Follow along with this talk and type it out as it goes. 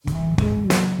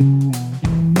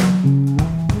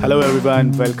Hello,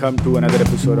 everyone. Welcome to another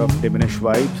episode of Diminished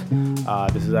Vibes.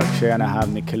 This is Akshay, and I have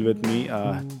Nikhil with me.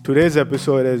 Today's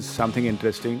episode is something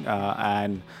interesting,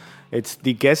 and it's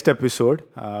the guest episode.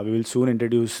 We will soon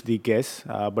introduce the guest,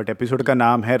 but episode का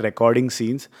नाम है Recording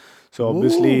Scenes. So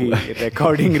obviously,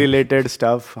 recording related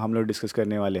stuff हम लोग discuss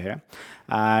करने वाले हैं.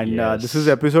 And this is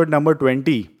episode number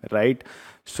 20, right?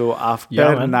 So after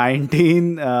 19,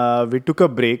 we took a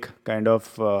break, kind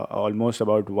of almost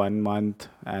about 1 month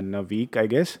and a week, I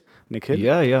guess, Nikhil.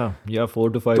 Yeah, 4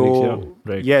 to 5 weeks, yeah,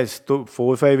 right. Yes, तो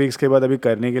 4-5 weeks के बाद अभी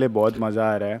करने के लिए बहुत मज़ा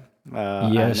आ रहा है.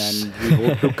 Yes. And we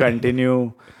hope to continue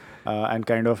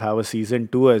and kind of have a season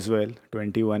 2 as well.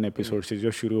 21 episodes से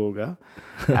जो शुरू होगा.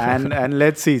 And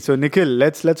let's see. So Nikhil,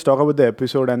 let's talk about the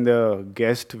episode and the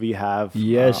guest we have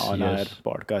on our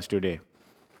podcast today.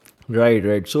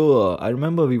 Right. So I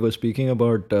remember we were speaking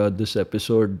about this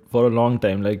episode for a long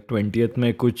time, like 20th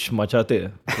में कुछ मचाते हैं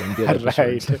 20th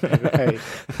episode. Right.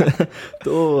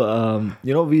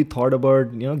 So we thought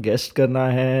about guest करना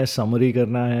है, summary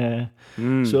करना है.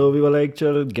 So we were like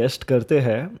चल guest करते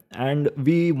हैं, and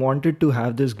we wanted to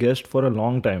have this guest for a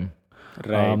long time.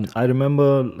 Right. I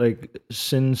remember like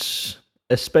since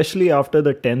especially after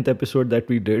the 10th episode that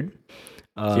we did.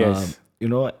 Yes.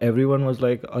 Everyone was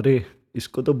like अरे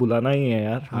इसको तो बुलाना ही है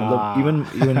यार,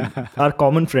 मतलब even our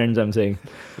common friends I'm saying.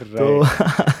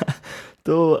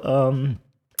 तो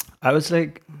I was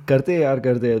like करते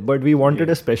हैं, but we wanted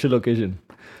a special occasion.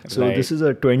 So this is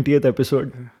a 20th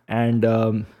episode, and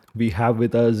we have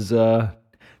with us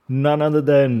none other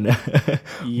than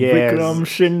Vikram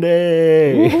Shinde.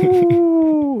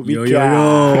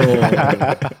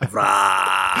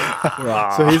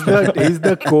 So he's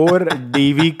the core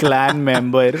DV clan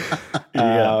member.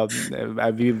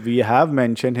 We have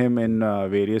mentioned him in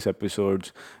various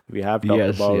episodes. We have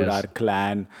talked about our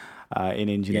clan in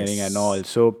engineering and all.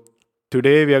 So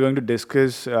today we are going to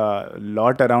discuss a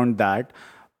lot around that,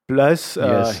 plus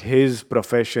his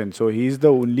profession. So he's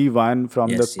the only one from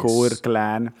the core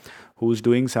clan who's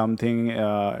doing something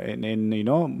in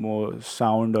more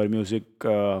sound or music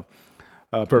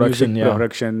production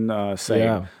side.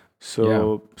 Yeah.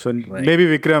 So maybe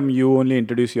Vikram, you only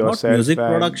introduce yourself. Not music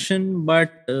production, but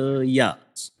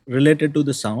related to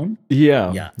the sound.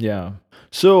 Yeah.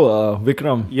 So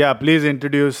Vikram. Yeah, please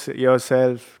introduce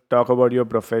yourself, talk about your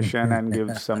profession, and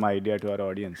give some idea to our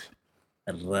audience.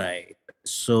 Right.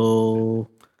 So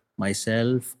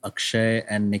myself, Akshay,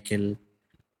 and Nikhil,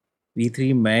 we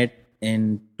three met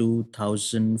in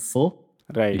 2004.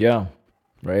 Right. Yeah.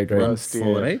 Right. First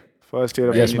year, right? First year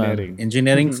of engineering.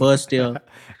 Engineering first year.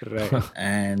 Right.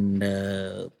 And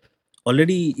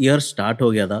already year start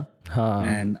ho gaya tha.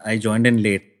 And I joined in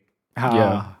late.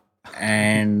 Yeah.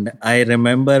 And I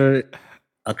remember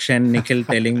Akshay and Nikhil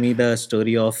telling me the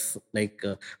story of like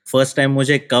first time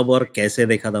मुझे कब और कैसे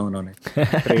देखा था उन्होंने.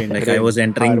 Like I was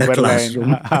entering the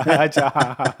classroom.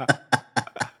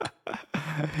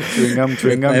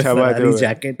 chewing gum चबाते हुए.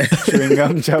 Jacket. Chewing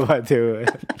gum चबाते हुए.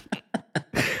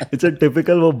 It's a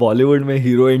typical वो बॉलीवुड में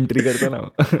हीरो एंट्री करता ना.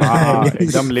 हाँ,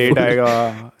 एकदम लेट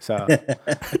आएगा सा,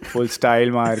 full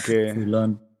style मार के.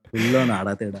 Full on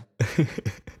आड़ा तेड़ा.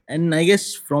 And I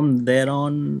guess from there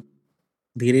on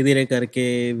धीरे धीरे करके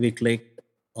we clicked,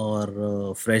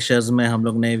 और freshers में हम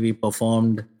लोग ने we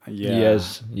performed.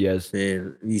 Yes.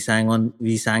 फिर we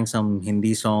sang some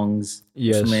Hindi songs.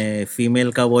 Yes. उसमें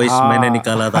female का voice मैंने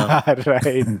निकाला था.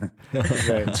 Right.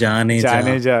 जाने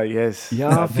जा, yes.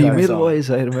 Yeah, female voice.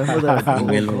 I remember that.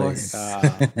 Female Oh, voice.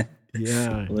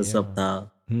 Yeah. वो सब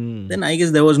था. Then I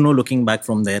guess there was no looking back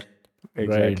from there.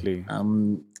 Exactly.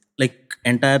 Like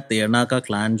entire Terna का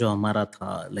clan जो हमारा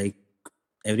था, like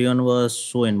everyone was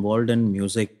so involved in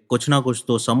music. कुछ ना कुछ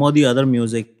तो some of the other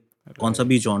music, कौन सा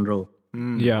भी genre हो.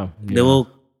 Yeah. There were,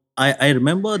 I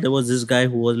remember there was this guy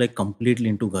who was like completely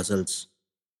into ghazals.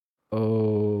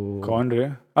 Oh. कौन रे?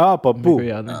 पप्पू. मेरे को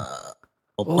याद है.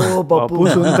 पप्पू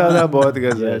सुनता था बहुत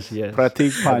गजल. Yes.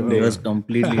 Prateek He Pandey. was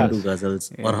completely into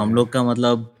ghazals. और हम लोग का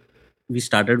मतलब we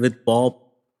started with pop,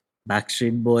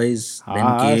 Backstreet Boys, then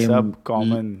came सब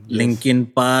common. Linkin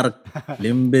Park,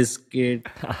 Limp Bizkit,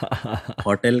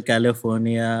 Hotel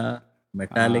California,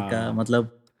 Metallica,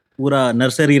 मतलब पूरा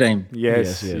नर्सरी राइम.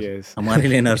 Yes. हमारे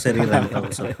लिए नर्सरी राइम था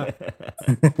वो सब.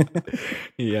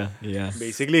 Yeah.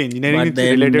 Basically engineering But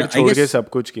then, related I छोड़ के guess- सब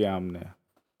कुछ किया हमने.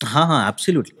 हाँ,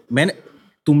 absolutely. मैंने,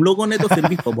 तुम लोगों ने तो फिर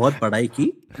भी बहुत पढ़ाई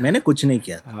की, मैंने कुछ नहीं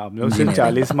किया. हम लोग सिर्फ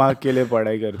 40 मार्क के लिए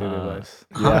पढ़ाई करते थे बस.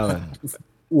 Yeah.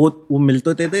 वो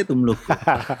मिलते थे तुम लोग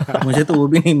को. मुझे तो वो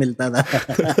भी नहीं मिलता था.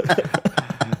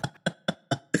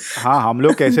 हाँ, हम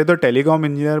लोग कैसे तो टेलीकॉम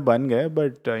इंजीनियर बन गए,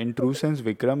 but in true sense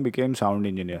Vikram became sound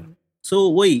engineer. So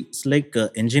वही लाइक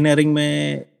इंजीनियरिंग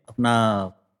में अपना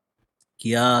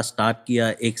स्टार्ट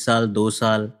किया 1 साल 2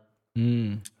 साल,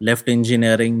 Hmm. लेफ्ट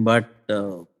इंजीनियरिंग, बट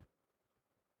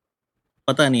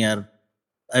पता नहीं यार,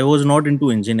 I was not in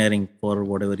to engineering for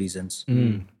whatever reasons.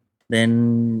 Then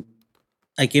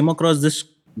I came across this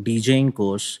DJing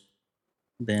course.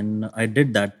 Then I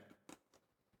did that.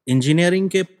 Engineering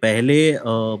के पहले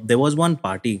there was one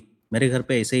party. मेरे घर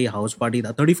पे ऐसे ही हाउस पार्टी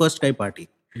था, 31st का ही पार्टी.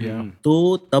 Yeah.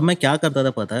 तो तब मैं क्या करता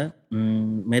था पता है,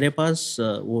 मेरे पास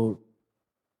वो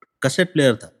कैसेट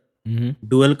प्लेयर था, Mm-hmm.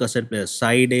 Dual cassette player,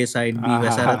 side A side B,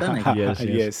 वैसा रहता है ना, Yes.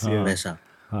 Yes. Yes, yes. वैसा.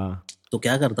 हाँ. तो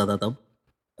क्या करता था तब,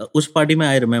 उस पार्टी में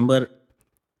आई रिमेम्बर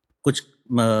कुछ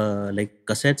लाइक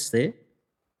कैसेट्स थे,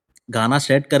 गाना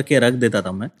सेट करके रख देता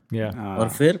था मैं, Yeah. और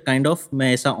फिर काइंड ऑफ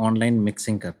मैं ऐसा ऑनलाइन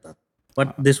मिक्सिंग करता था.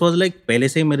 बट दिस वाज लाइक पहले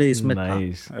से ही मेरे इसमें था,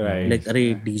 Nice. Right. लाइक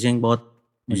अरे डीजेइंग बहुत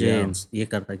मुझे Yeah. ये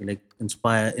करता है कि लाइक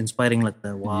इंस्पायरिंग लगता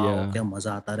है, वाह Yeah. क्या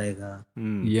मजा आता रहेगा,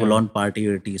 Hmm. फुल ऑन पार्टी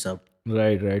वर्टी सब.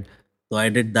 Right. Right. तो I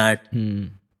did that Hmm.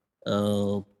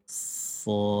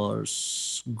 For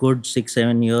good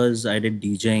 6-7 years. I did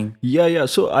DJing. Yeah.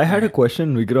 So I had a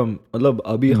question, Vikram. मतलब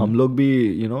अभी हम लोग भी,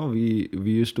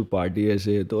 we used to party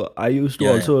ऐसे, तो I used to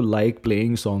Yeah, also like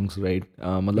playing songs, right?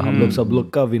 मतलब हम लोग सब लोग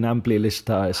का Winamp playlist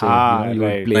था ऐसे, हाँ, you would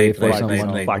right, play right, for right,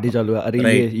 someone, right. party चालू है, अरे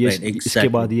Right, ये right, इसके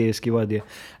exactly. बाद ये, इसके बाद ये,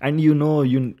 and you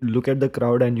look at the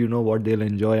crowd and you know what they'll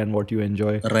enjoy and what you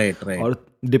enjoy. Right. Or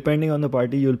depending on the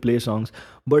party, you'll play songs.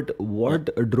 But what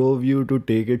drove you to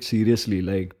take it seriously,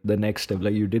 like the next step?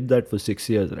 Like you did that for 6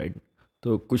 years, right?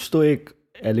 तो कुछ तो एक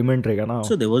element रहेगा ना.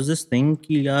 So there was this thing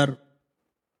कि यार,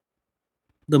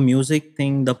 the music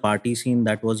thing, the party scene,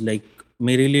 that was like,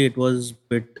 मेरे लिए it was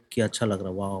bit कि अच्छा लग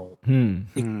रहा, वाओ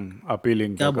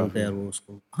Appealing क्या था बोलते हैं काफी. यार वो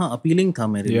उसको, हाँ अपीलिंग था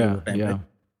मेरे लिए वो Yeah, टाइम yeah.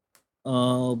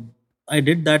 पे. I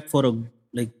did that for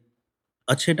like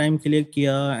अच्छे टाइम के लिए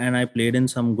किया, and I played in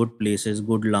some good places,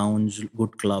 good lounge,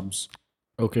 good clubs.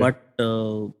 Okay. But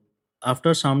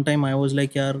after some time I was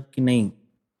like यार कि नहीं,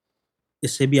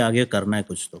 इससे भी आगे करना है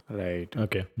कुछ तो. Right.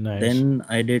 Okay. Nice. Then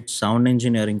I did sound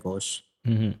engineering course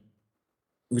Mm-hmm.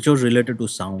 which was related to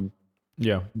sound.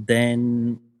 Yeah. Then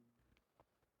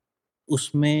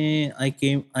उसमें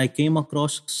I came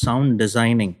across sound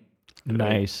designing.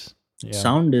 Nice. Yeah.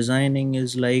 Sound designing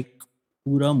is like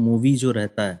पूरा मूवी जो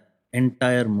रहता है,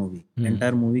 entire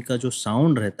movie का जो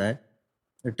sound रहता है,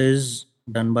 it is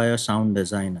done by a sound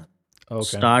designer,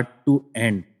 Okay. start to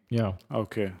end. Yeah.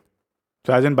 Okay.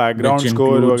 So as in background Which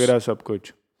score includes- वगैरह सब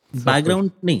कुछ.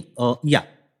 बैकग्राउंड नहीं,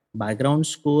 बैकग्राउंड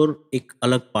स्कोर एक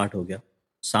अलग पार्ट हो गया.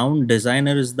 Sound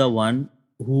designer is the one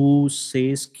who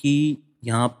says कि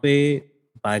यहाँ पे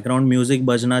बैकग्राउंड म्यूजिक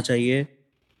बजना चाहिए,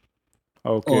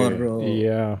 Okay. और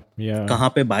Yeah. Yeah. कहाँ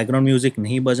पे बैकग्राउंड म्यूजिक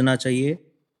नहीं बजना चाहिए,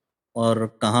 और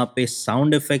कहाँ पे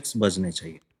साउंड इफेक्ट्स बजने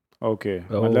चाहिए. Okay.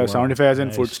 Oh, मतलब wow. sound effect as in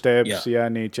Nice. footsteps Yeah. या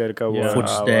nature का वो Yeah.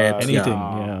 Footsteps, Anything.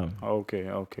 हाँ. Yeah. Okay.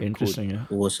 Cool. Interesting. Yeah.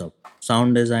 वो सब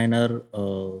साउंड डिजाइनर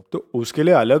तो उसके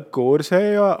लिए अलग कोर्स है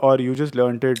या और you just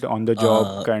learned it on the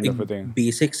job kind of a thing?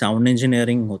 Basic sound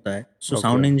engineering होता है. सो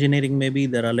साउंड इंजीनियरिंग में भी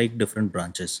there are like different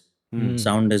branches.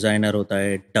 Sound designer होता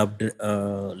है,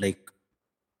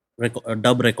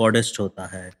 डब रिकॉर्डिस्ट होता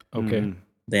है, Okay.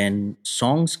 देन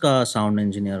सॉन्ग्स का साउंड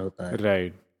इंजीनियर होता है,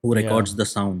 Right. who records the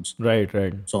sounds, Right.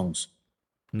 Right. songs.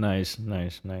 Nice.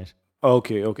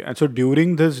 Okay. And so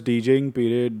during this DJing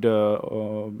period,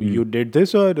 you did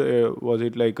this or was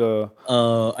it like a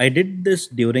I did this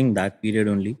during that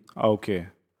period only. okay?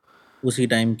 उसी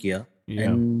time किया. Yeah.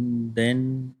 And then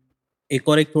एक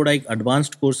थोड़ा एक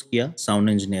advanced course किया sound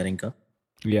engineering का.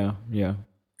 Yeah. Yeah.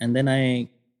 And then I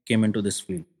came into this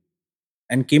field.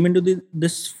 And came into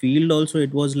this field also,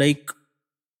 it was like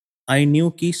I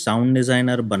knew कि sound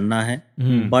designer बनना है,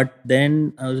 but then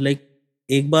I was like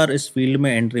एक बार इस field में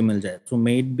entry मिल जाए, so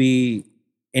may it be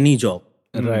any job.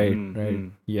 Right.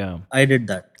 Yeah. I did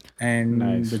that, and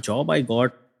Nice. the job I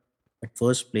got at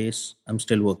first place, I'm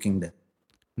still working there.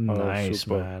 Nice,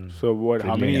 super. man. So what?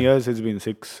 How many years it's been?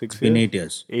 Six It's been years? 8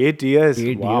 years. 8 years.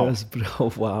 8 Wow. years, bro.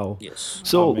 Wow. Yes.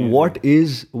 So Amazing.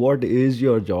 what is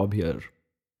your job here?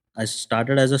 I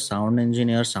started as a sound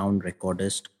engineer, sound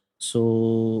recordist. So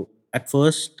at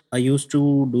first I used to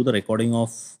do the recording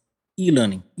of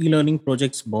e-learning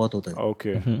projects बहुत होते थे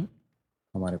Okay.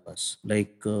 हमारे पास.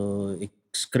 Like एक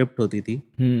script होती थी,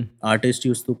 artist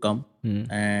use to come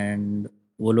and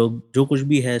वो लोग जो कुछ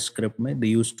भी है स्क्रिप्ट में, they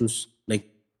use to like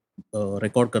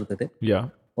record करते थे, Yeah.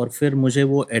 और फिर मुझे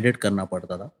वो एडिट करना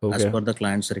पड़ता था एज Okay. पर द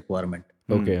क्लाइंट्स रिक्वायरमेंट.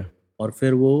 Okay. और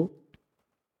फिर वो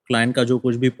क्लाइंट का जो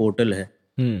कुछ भी पोर्टल है,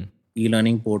 ई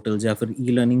लर्निंग पोर्टल्स या फिर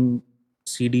ई लर्निंग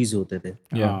सीडीज होते थे,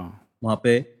 Yeah. वहाँ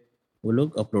पे वो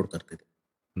लोग अपलोड करते थे.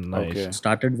 Nice. Okay.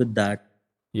 Started with that.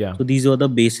 Yeah. So these were the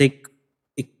basic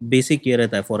एक बेसिक ये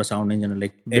रहता है for a sound engineer,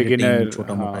 like Beginner. Editing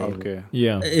छोटा मोटा ये वो. Okay.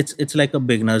 Yeah. It's like a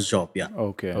beginner's job, yeah.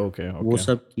 Okay. Okay. वो Okay.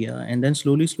 सब किया, and then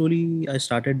slowly I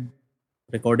started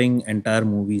recording entire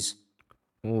movies.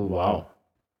 Oh wow.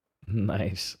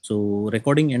 Nice. So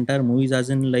recording entire movies, as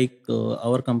in like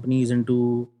our company is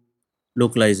into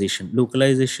localization.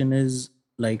 Localization is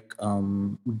like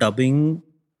dubbing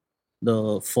the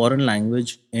foreign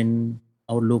language in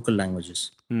our local languages.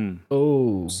 Hmm.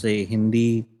 Oh. Say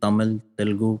Hindi, Tamil,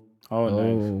 Telugu. Oh,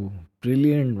 nice. Oh,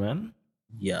 brilliant, man.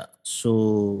 Yeah.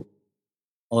 So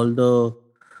all the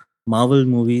Marvel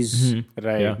movies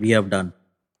Right. Yeah. we have done.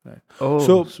 Oh,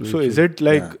 So sweet, is it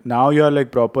like now you're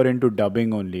like proper into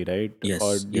dubbing only, right? Yes,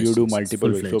 Or do yes, you do yes,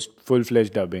 multiple ways? So full-fledged.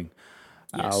 full-fledged dubbing.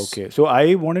 Yes. Okay. So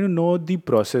I wanted to know the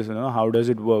process, how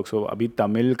does it work? So अभी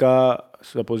तमिल का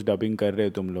suppose dubbing कर रहे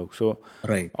हो तुम लोग. So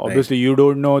Right. obviously you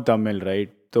don't know Tamil,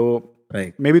 right? So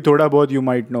Right. maybe थोड़ा बहुत you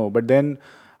might know, but then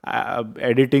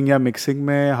editing या mixing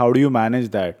में how do you manage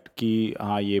that? कि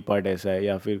हाँ ये part ऐसा है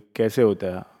या फिर कैसे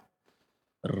होता है?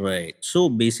 Right. So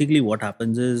basically what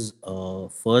happens is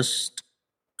first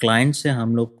client से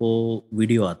हम लोग को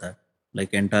video आता है,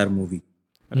 like entire movie.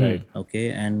 Right. Okay,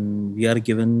 and we are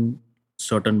given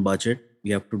certain budget.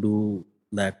 We have to do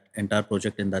that entire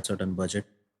project in that certain budget.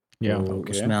 Yeah. तो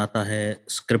Okay. उसमें आता है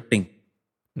scripting.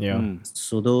 Yeah.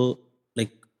 So दो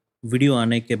like video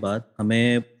आने के बाद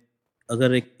हमें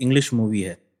अगर एक English movie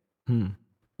है, Hmm.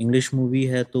 इंग्लिश मूवी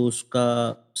है तो उसका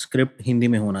स्क्रिप्ट हिंदी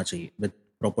में होना चाहिए विद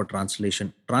प्रॉपर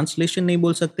ट्रांसलेशन नहीं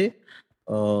बोल सकते,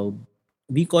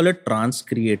 we call it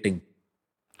ट्रांसक्रिएटिंग.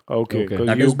 Okay. Okay. Because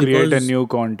That you is create a because- new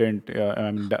content.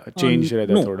 Change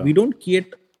रहता है नो थोड़ा. We don't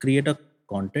create a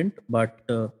content, but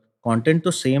content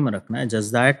तो सेम रखना है.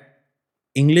 जस्ट दैट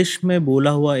इंग्लिश में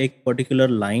बोला हुआ एक पर्टिकुलर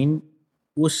लाइन,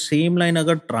 वो सेम लाइन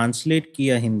अगर ट्रांसलेट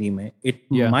किया हिंदी में, it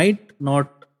Yeah. Might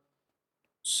not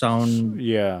sound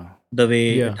Yeah. The way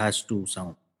Yeah. It has to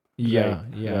sound. Yeah.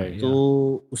 Right, Yeah. right.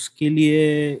 तो उसके लिए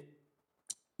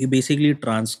ये बेसिकली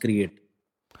ट्रांसक्रिएट.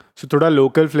 So थोड़ा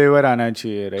लोकल फ्लेवर आना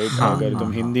चाहिए, राइट? हाँ, अगर तुम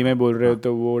हाँ, हिंदी में बोल रहे हो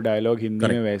तो वो डायलॉग हिंदी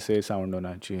में वैसे साउंड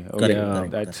होना चाहिए. Correct, Yeah.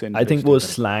 correct, That's correct. I think वो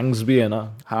slangs भी है ना.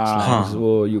 हाँ. Slangs, हाँ.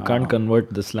 वो you can't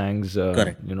convert the slangs,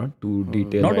 Correct. to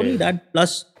detail. Not only that,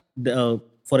 plus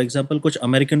for example कुछ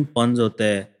अमेरिकन पन्स होते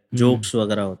हैं, जोक्स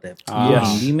वगैरह होते हैं, तो Yes.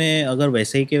 हिंदी में अगर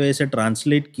वैसे ही के वैसे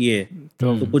ट्रांसलेट किए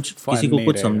तो कुछ fun किसी को नहीं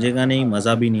कुछ रहेगा. समझेगा नहीं,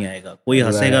 मजा भी नहीं आएगा, कोई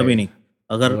हंसेगा भी नहीं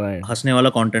अगर Right. हंसने वाला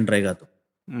कंटेंट रहेगा तो.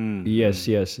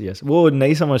 Yes. वो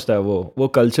नहीं समझता है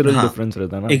वो cultural हाँ. difference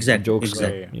रहता है ना. Exactly, Jokes का.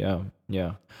 exactly.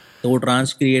 Yeah. तो वो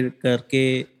ट्रांसक्रिएट करके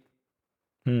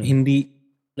हिंदी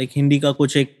हिंदी का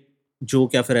कुछ एक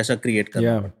जोक या फिर ऐसा क्रिएट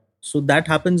करना. Yeah. So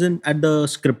that happens at the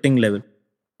scripting level.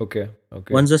 Okay.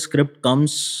 Once the script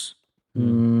comes,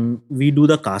 we do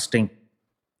the casting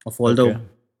of all the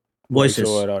voices.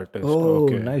 Voiceover artist. Oh,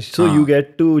 Okay. nice. So you get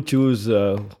to choose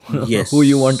Yes. who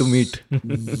you want to meet,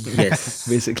 Yes.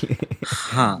 basically.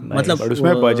 हाँ, मतलब But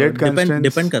उसमें budget constraints-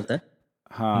 depend करता है.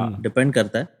 हाँ. Depend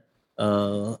करता है.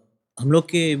 हम लोग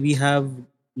के we have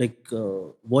like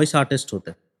voice artist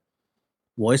होते हैं.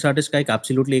 वॉइस आर्टिस्ट का एक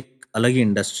एब्सोल्युटली एक अलग ही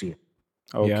इंडस्ट्री है.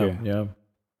 Okay. Yeah.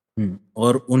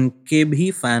 और उनके भी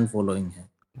फैन फॉलोइंग है.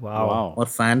 Wow. और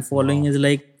fan following is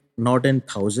like not in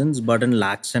thousands but in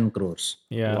lakhs and crores.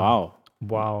 Yeah.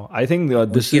 Wow. I think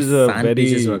this उनके is a fan very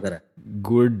pages वगैरह.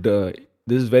 good.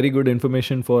 This is very good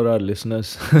information for our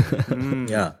listeners.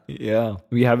 Yeah. Yeah,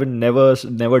 we haven't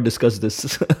never discussed this.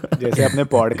 जैसे अपने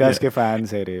podcast के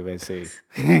fans है रे वैसे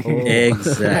ही.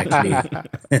 Exactly.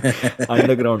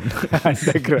 Underground.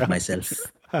 Underground. Myself.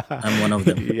 I'm one of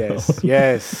them. Yes.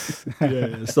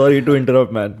 Yeah, sorry to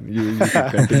interrupt, man. You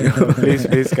should continue.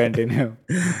 Please continue.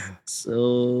 So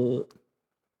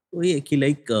वही है कि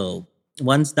like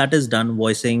once that is done,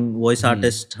 voice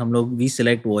artist, हम लोग we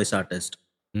select voice artist.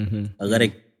 अगर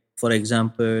एक for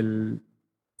example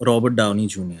Robert Downey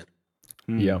Junior,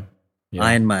 Yeah.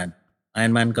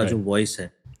 Iron Man का जो voice है,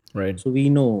 Right. सो वी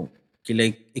नो कि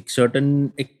लाइक एक सर्टन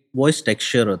एक वॉइस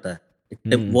टेक्सचर होता है,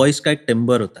 एक वॉइस का एक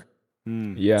टिम्बर होता है.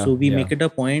 Yeah. So we yeah. make it a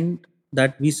point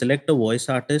that we select a voice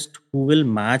artist who will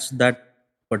match that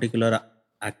particular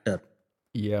actor.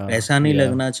 Yeah. ऐसा नहीं yeah.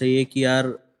 लगना चाहिए कि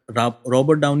यार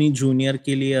रॉबर्ट डाउनी जूनियर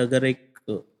के लिए अगर एक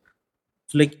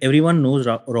like everyone knows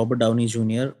Robert Downey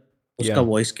Junior, उसका Yeah.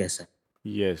 वॉइस कैसा है.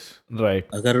 Yes. Right.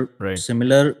 अगर Right.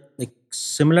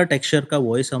 सिमिलर टेक्सचर का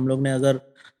वॉइस हम लोग ने अगर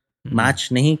मैच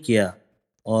नहीं किया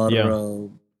और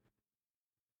Yeah.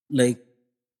 लाइक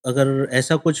अगर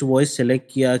ऐसा कुछ वॉइस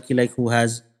सेलेक्ट किया कि like who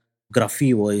has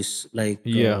gruffy voice like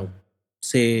Yeah.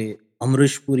 से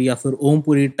अमरीश पुरी या फिर Om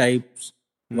Puri types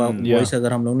Yeah. Voice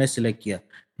अगर हम लोग ने सिलेक्ट किया,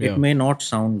 it Yeah. May not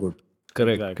sound good.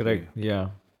 Correct. Exactly. Correct.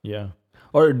 Yeah.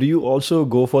 Or do you also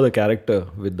go for the character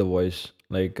with the voice?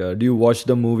 Like, do you watch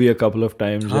the movie a couple of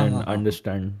times हाँ and हाँ हाँ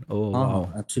understand? Oh, हाँ wow.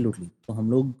 हाँ absolutely. तो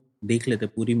हम लोग देख लेते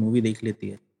हैं, पूरी मूवी देख लेते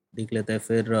हैं।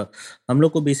 फिर हम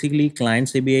लोग को बेसिकली क्लाइंट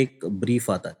से भी एक ब्रीफ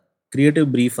आता है, क्रिएटिव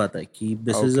ब्रीफ आता है कि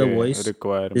this is a Okay, voice,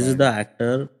 this is the requirement.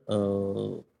 Actor,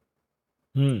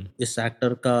 Hmm. इस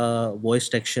एक्टर का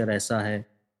वॉइस टेक्सचर ऐसा है,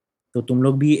 तो तुम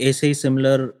लोग भी ऐसे ही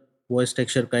सिमिलर वॉइस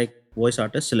टेक्सचर का एक वॉइस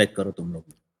आर्टिस्ट सिलेक्ट करो तुम लोग।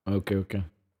 Okay, okay.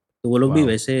 तो वो लोग भी Wow.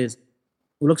 वैसे,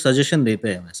 वो लोग सजेशन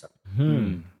देते हैं वैसा। Hmm.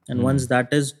 And once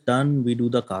that is done we do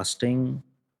the casting,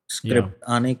 Yeah. Script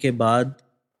आने के बाद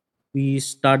we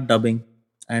start dubbing,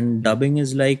 and dubbing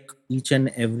is like each and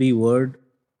every word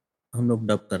हम लोग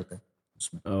डब करते हैं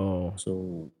उसमें। Oh, so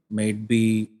may it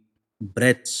be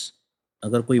breaths,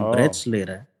 अगर कोई Oh, ब्रेथ्स ले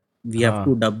रहा है वी हैव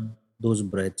टू हाँ. Dub those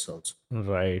breaths also.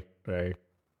 Right, right.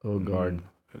 Oh God.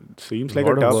 seems like a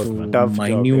Lot of tough, work, man. tough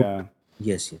job. Minute.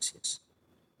 Yeah. Yes.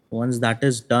 Once that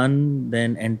is done,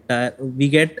 then we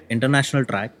get international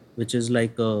track, which is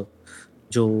like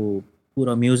जो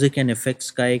पूरा music and effects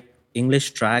का एक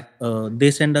English track.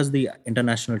 They send us the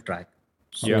international track.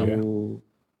 So Yeah.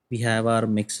 we have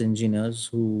our mix engineers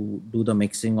who do the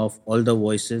mixing of all the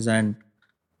voices and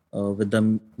with the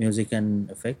music and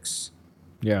effects,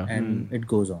 Yeah. and it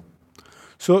goes on.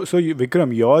 So you,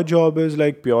 Vikram, your job is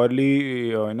like purely,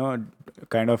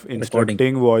 kind of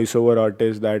instructing voiceover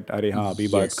artists that, "Arey हाँ अभी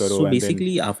बात Yes. करो," So and then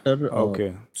basically, after Okay.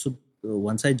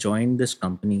 once I joined this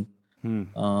company,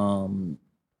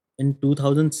 in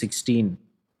 2016,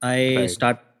 I Right.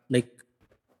 start like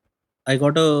I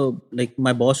got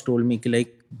my boss told me ki,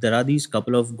 like there are these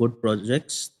couple of good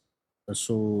projects,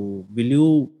 so will you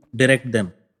direct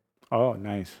them? Oh,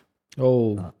 nice.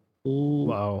 Oh, So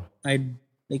wow.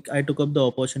 I took up the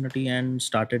opportunity and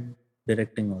started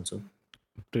directing also.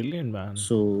 Brilliant, man.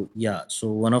 So yeah,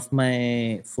 so one of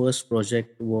my first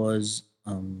project was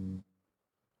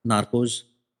Narcos.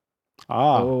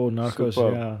 Oh, Narcos.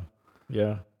 Superb. Yeah.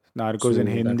 Yeah. Narcos in So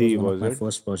that Hindi, was one of was my it?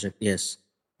 first project. Yes.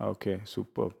 Okay,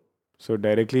 superb. So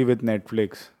directly with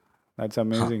Netflix. That's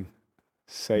amazing.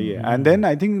 सही है. And then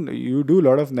I think you do a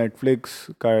lot of Netflix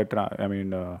का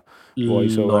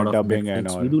voiceover Lot of dubbing Netflix. and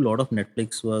all. We do a lot of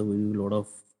Netflix work. We do a lot of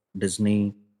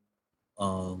Disney,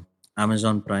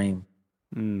 Amazon Prime.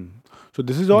 So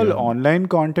this is all online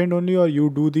content only, or you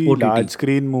do the OTT. large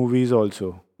screen movies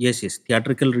also? Yes.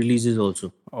 Theatrical releases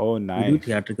also. Oh, We do nice.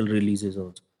 theatrical releases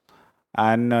also.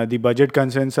 And the budget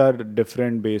concerns are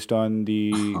different based on the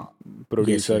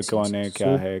producer yes. कौन है,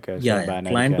 क्या है, कैसा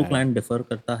banner Client क्या to है. client differ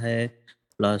करता है.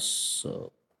 Plus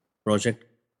project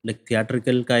like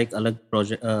theatrical का एक अलग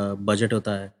project budget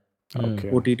होता है.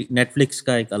 Okay. OTT Netflix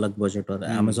का एक अलग budget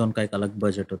होता है. Amazon का एक अलग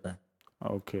budget होता है.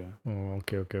 Okay. Oh,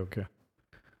 okay.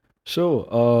 So,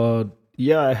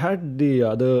 yeah, I had the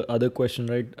other question,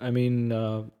 right? I mean,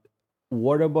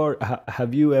 what about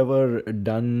have you ever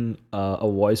done a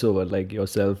voiceover like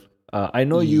yourself? I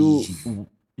know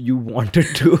you wanted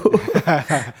to.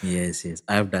 Yes.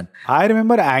 I have done. I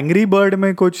remember Angry Bird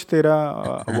में कुछ तेरा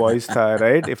voice था,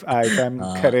 right? If I'm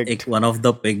correct. एक one of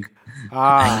the pig.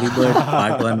 हाँ. Angry Bird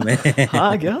part 1 में.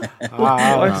 हाँ क्या?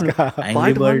 Angry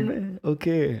Part Bird. 1 में?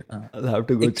 Okay. I'll have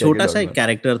to go एक check छोटा it सा out, एक man.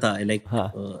 कैरेक्टर था, लाइक हाँ.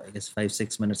 आई गेस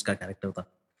 5-6 मिनट्स का कैरेक्टर था.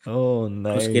 Oh,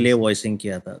 nice. उसके लिए वॉइसिंग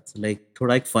किया था. लाइक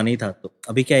थोड़ा एक फनी था. तो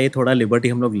अभी क्या, ये थोड़ा लिबर्टी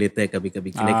हम लोग लेते हैं कभी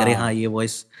कभी कि लाइक अरे हाँ ये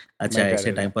वॉइस अच्छा है,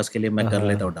 ऐसे टाइम पास के लिए मैं कर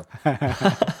लेता हूँ डब.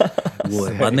 वो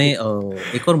है. बाद में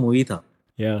एक और मूवी था,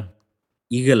 Yeah.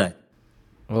 Eagle Eye.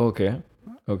 Okay.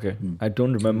 I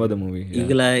don't remember the movie. Yeah.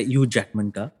 Eagle Eye Hugh Jackman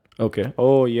का. Okay.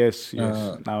 Oh, yes. Now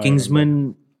I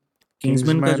remember.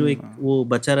 Kingsman का जो एक Kingsman. वो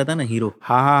बच्चा रहता ना हीरो,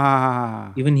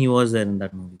 हाँ. Even he was there in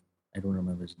that movie. I don't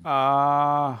remember his name.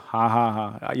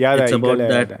 हाँ. याद है. इट्स अबाउट Eagle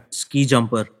Eye याद दैट है. Ski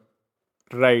jumper.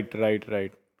 Right. तो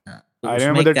I उसमें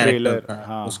remember एक the कैरेक्टर trailer. था,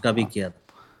 हाँ, उसका भी किया था.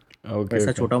 Okay.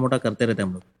 ऐसा छोटा मोटा करते रहते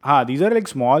हम लोग. हाँ, these are like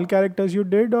small characters you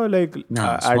did, or like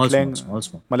हाँ, at small. length,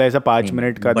 मतलब ऐसा 5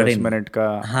 मिनट का, बड़े 10 नहीं. मिनट का.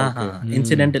 हाँ.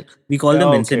 Incidental. We call them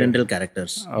Okay. incidental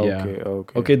characters.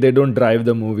 Okay. They don't drive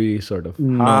the movie, sort of.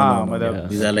 No. मतलब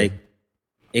These are like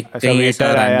एक ऐसा कहीं ऐसा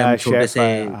waiter आया, रैंडम छोटे chef से.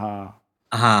 आया. हाँ.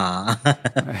 हाँ.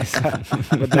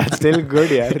 But that's still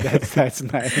good, यार. That's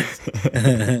nice.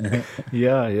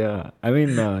 Yeah. I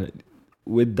mean,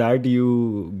 with that you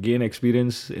gain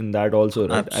experience in that also,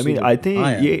 right? I mean, I think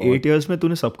हाँ यार, ये बहुत. 8 years में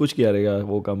तूने सब कुछ किया रहेगा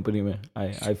वो कंपनी में.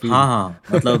 I feel. हाँ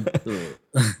मतलब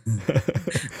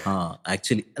हाँ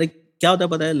एक्चुअली अरे क्या होता है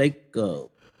पता है, like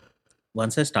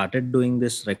once I started doing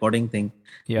this recording thing,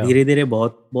 Yeah. धीरे धीरे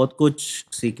बहुत कुछ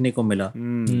सीखने को मिला.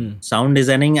 साउंड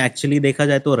डिजाइनिंग एक्चुअली देखा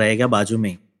जाए तो रह गया बाजू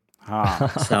में. हाँ.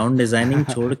 साउंड डिजाइनिंग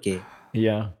छोड़ के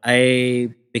Yeah. I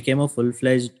became a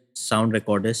full-fledged sound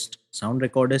recordist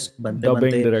बनते Dubbing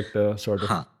बनते director sort of.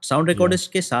 हाँ, साउंड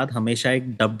रिकॉर्डिस्ट के साथ हमेशा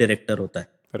एक डब डायरेक्टर होता है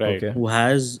Right. Okay. who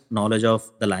has knowledge of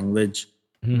the language,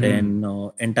 then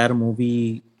entire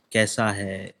movie कैसा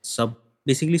है, सब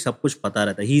basically सब कुछ पता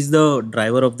रहता है. He is the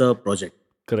driver of the project.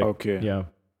 Correct. Okay. Yeah.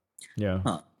 Yeah.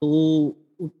 हाँ, तो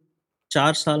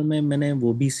 4 साल में मैंने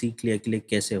वो भी सीख लिया कि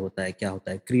कैसे होता है, क्या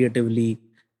होता है, क्रिएटिवली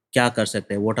क्या कर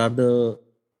सकते हैं, what are the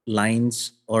lines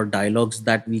or dialogues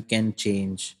that we can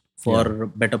change for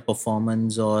better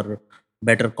performance or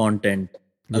better content.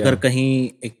 अगर कहीं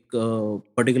एक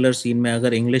पर्टिकुलर सीन में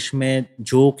अगर इंग्लिश में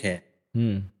जोक है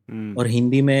और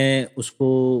हिंदी में उसको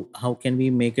how can we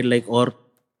make it like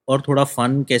और थोड़ा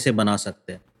फन कैसे बना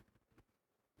सकते हैं.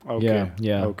 Okay.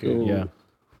 Yeah. Okay. तो Yeah.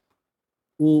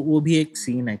 वो भी एक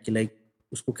सीन है कि लाइक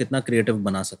उसको कितना क्रिएटिव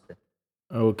बना सकते हैं.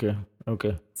 Okay.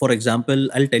 Okay. For example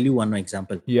I tell you one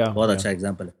example. Yeah. बहुत अच्छा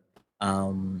एग्जाम्पल है.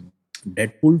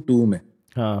 डेडपूल 2 में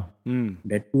हाँ.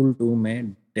 डेडपूल 2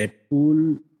 में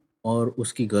डेडपूल और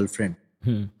उसकी girlfriend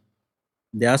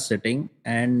they are sitting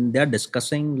and they are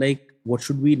discussing like what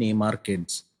should we name our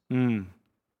kids.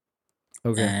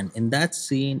 Okay. And in that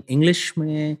scene English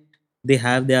में they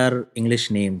have their English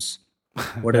names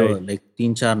whatever like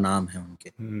 3-4 नाम है उनके.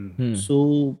 So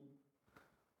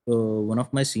one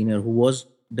of my senior who was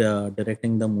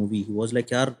directing the movie he was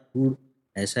like यार dude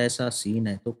ऐसा ऐसा scene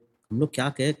है तो हम लोग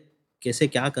कैसे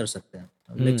क्या कर सकते हैं.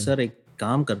 लाइक सर एक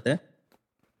काम करते हैं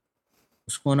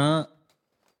उसको ना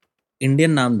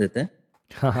इंडियन नाम देते हैं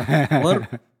और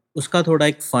उसका थोड़ा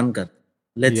एक फन करते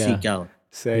हैं. लेट्स सी क्या हो.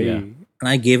 सही. And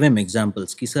I gave him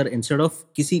examples कि सर इंस्टेड ऑफ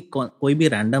कोई भी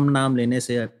रैंडम नाम लेने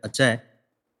से अच्छा है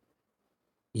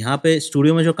यहाँ पे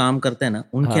स्टूडियो में जो काम करते हैं ना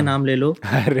उनके नाम ले लो.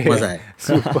 मजा है.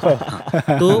 हाँ,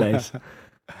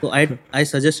 तो आई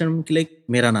सजेस्ट हिम कि लाइक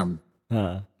मेरा नाम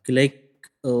कि लाइक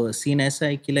सीन ऐसा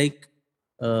है कि लाइक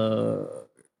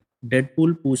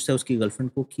डेडपूल पूछता है उसकी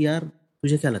गर्लफ्रेंड को कि यार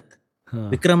तुझे क्या लगता है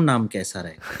विक्रम नाम कैसा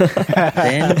रहेगा.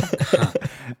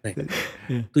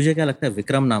 तुझे क्या लगता है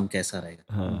विक्रम नाम कैसा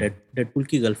रहेगा. डेडपूल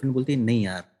की गर्लफ्रेंड बोलती है नहीं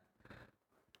यार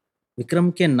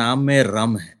विक्रम के नाम में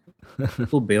रम है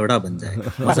तो बेवड़ा बन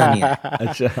जाएगा मजा नहीं आएगा.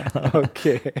 अच्छा.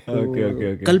 Okay.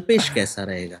 Okay. कल्पेश कैसा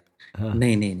रहेगा.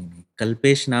 नहीं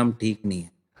कल्पेश नाम ठीक नहीं है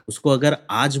उसको अगर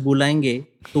आज बुलाएंगे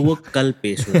तो वो कल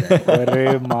पेश हो जाएगा.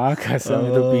 अरे माँ कसम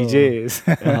ये तो पीजेस.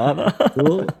 तो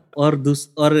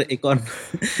और एक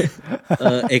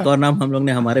और नाम हम लोग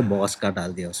ने हमारे बॉस का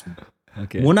डाल दिया उसमें.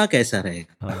 मोना कैसा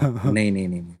रहेगा.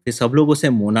 नहीं फिर सब लोग उसे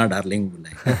मोना डार्लिंग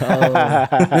बुलाए.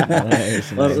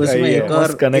 और उसमें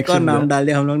एक और नाम डाल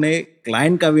दिया हम लोग ने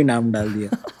क्लाइंट का भी नाम डाल दिया.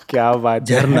 क्या बात.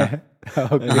 झरना.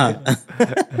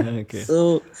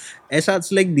 So ऐसा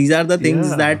like these are the things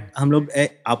that हम लोग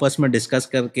आपस में डिस्कस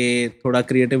करके थोड़ा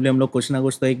क्रिएटिवली हम लोग कुछ ना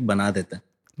कुछ तो एक बना देते हैं.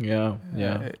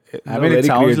 I mean it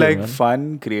sounds like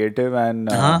fun, creative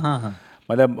and हाँ.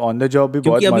 मतलब on the job भी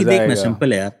बहुत क्योंकि अभी मजा देख ना आएगा.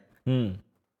 सिंपल है यार.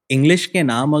 इंग्लिश के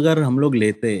नाम अगर हम लोग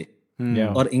लेते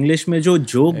और इंग्लिश में जो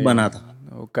जोक बना था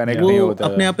वो कनेक्ट नहीं वो होता.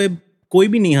 अपने आप पे कोई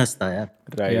भी नहीं हंसता यार.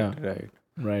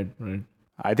 Right.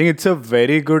 I think it's a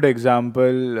very good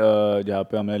example जहाँ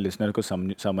पे हमारे listener को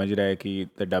समझ रहा है कि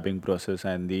the dubbing process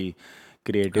and the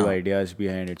creative ideas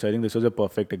behind it. So I think this was a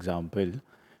perfect example.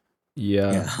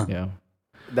 Yeah.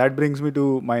 That brings me to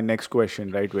my next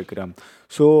question, right, Vikram?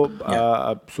 So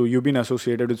so you've been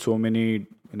associated with so many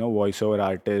voiceover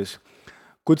artists.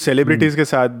 कुछ celebrities के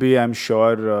साथ भी I'm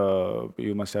sure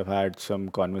you must have had some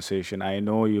conversation. I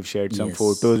know you've shared some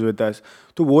photos with us.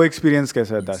 तो वो experience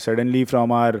कैसा था? Suddenly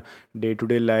from our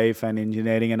day-to-day life and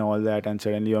engineering and all that, and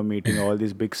suddenly you're meeting all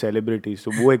these big celebrities.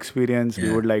 So वो experience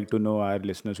we would like to know, our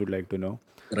listeners would like to know.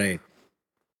 Right.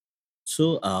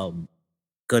 So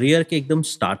career के एकदम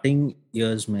starting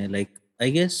years में like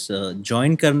I guess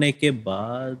join करने के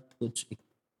बाद कुछ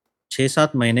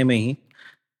 6-7 महीने में ही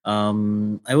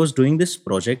I was doing this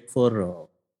project for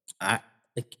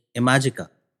like Imagica.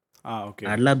 Okay.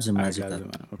 AdLabs Imagica.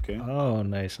 Okay. Oh,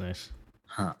 nice.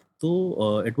 हाँ, तो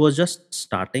it was just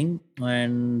starting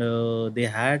and they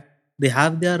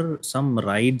have their some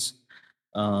rides,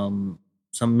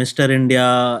 some Mr. India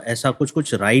ऐसा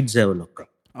कुछ rides है वो लोग का.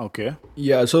 Okay.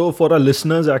 Yeah, so for our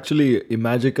listeners, actually,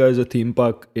 Imagica is a theme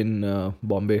park in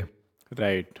Bombay.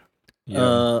 Right.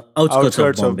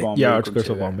 Outskirts of Bombay. Yeah, outskirts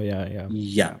of Bombay.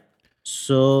 Yeah.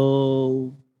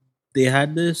 So they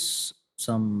had this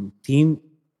some theme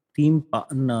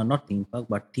park, no, not theme park,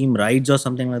 but theme rides or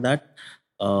something like that.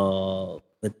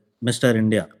 With Mr.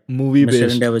 India. Movie Mr.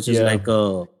 based. India, which is like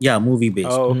movie based.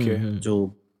 Oh, okay.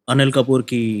 जो अनिल कपूर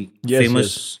की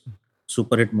famous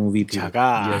super hit movie थी.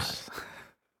 Chhakas.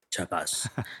 Chhakas.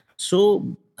 So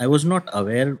I was not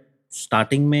aware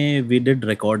starting में we did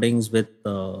recordings with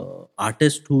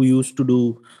artists who used to do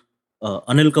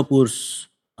Anil Kapoor's.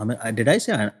 Did I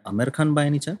say Amir Khan by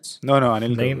any chance? No,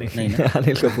 Anil नहीं Kapoor. नहीं नहीं ना?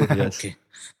 Anil Kapoor yes Okay.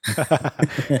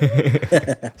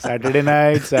 Saturday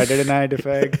night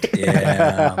effect.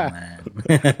 Yeah, man.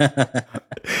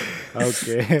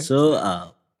 Okay. So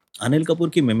Anil Kapoor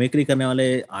की mimicry करने वाले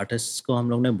artist को हम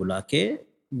लोग ने बुला के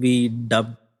we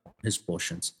dubbed his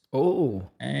portions. ओह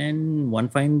And one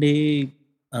fine day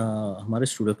हमारे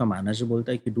स्टूडियो का मैनेजर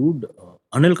बोलता है कि dude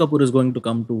Anil Kapoor is going to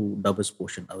come to dub his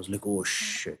portion. I was like, oh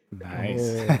shit. Nice.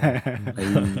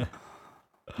 भाई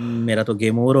मेरा तो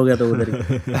गेम ओवर हो गया था उधर ही.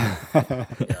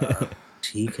 यार,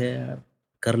 ठीक है यार,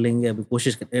 कर लेंगे, अभी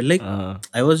कोशिश करते. Like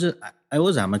I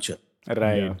was amateur.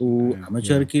 Right. तो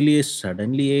amateur के लिए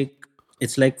सडनली एक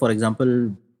इट्स लाइक फॉर एग्जांपल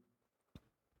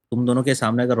तुम दोनों के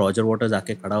सामने अगर रॉजर वाटर्स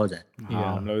आके खड़ा हो जाए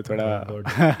हाँ, हम लोग थोड़ा और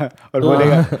तो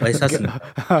बोलेगा वैसा सीन.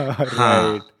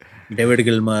 हाँ, David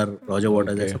Gilmour, Roger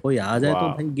Waters Okay. ऐसा कोई आ जाए तो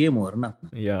Wow. भाई गेम ओवर ना अपना.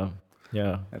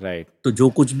 या right. तो जो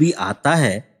कुछ भी आता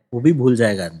है वो भी भूल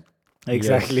जाएगा आदमी.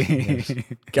 Exactly.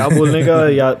 क्या बोलने का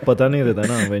या पता नहीं रहता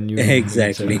ना when you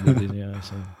Exactly. yeah,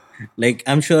 so. Like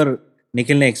I am sure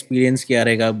Nikhil ने एक्सपीरियंस किया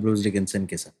रहेगा ब्रूस डिकिंसन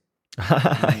के साथ.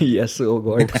 yes oh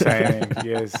god Signing,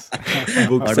 yes.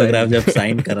 book autograph sign. जब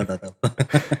साइन करा था तब.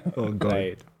 oh god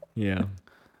Right.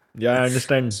 yeah I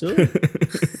understand So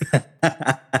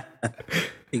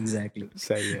exactly.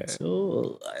 सही है. So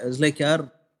I was like यार,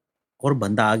 और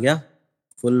बंदा आ गया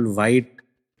full white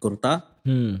kurta,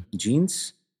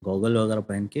 jeans, goggle वगैरह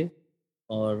पहन के,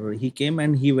 और he came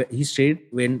and he straight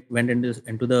went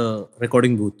into the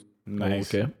recording booth. Nice.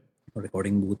 okay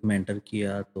recording booth में एंटर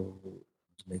किया तो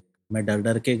लाइक मैं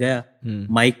डर के गया.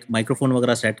 माइक्रोफोन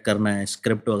वगैरह सेट करना है,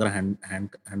 स्क्रिप्ट वगैरह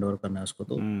हैंड ओवर करना है उसको.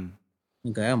 तो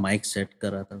गया, माइक सेट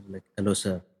कर रहा था. लाइक हेलो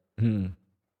सर,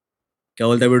 क्या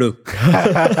बोलता है बिडू,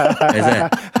 ऐसा है.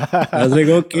 I was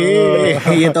like, okay,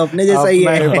 ये तो अपने जैसा ही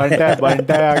है.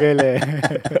 बंटा है आगे ले.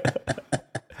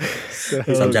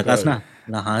 सब झकास ना.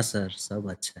 हाँ सर, सब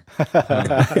अच्छा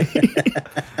है.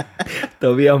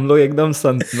 तभी हम लोग एकदम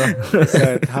संत ना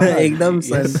सर, हाँ, एकदम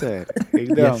yes, सर. sir,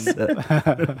 एकदम.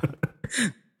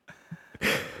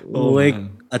 वो एक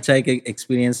अच्छा एक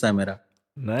एक्सपीरियंस था मेरा.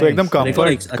 तो एकदम Record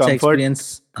comfort, अच्छा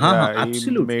एक्सपीरियंस. हाँ हाँ, he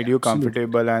absolutely made you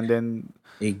comfortable and then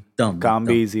एकदम काम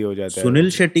भी easy हो जाता है. सुनील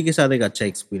शेट्टी के साथ एक अच्छा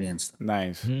एक्सपीरियंस था.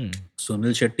 Nice.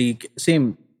 सुनील शेट्टी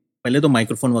सेम, पहले तो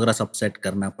माइक्रोफोन वगैरह सब सेट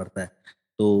करना पड़ता है,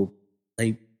 तो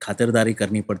भाई खातिरदारी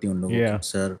करनी पड़ती है उन लोगों Yeah. की.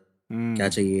 सर क्या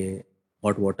चाहिए,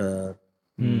 हॉट वाटर,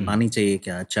 पानी चाहिए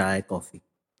क्या, चाय, कॉफी.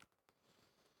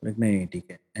 नहीं ठीक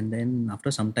है. And then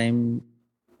after some time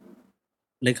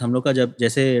like हम लोग का जब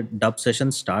जैसे डब सेशन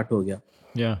स्टार्ट हो गया,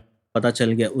 yeah पता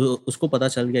चल गया, उसको पता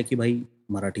चल गया कि भाई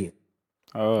मराठी है.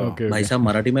 Oh, okay भाई साहब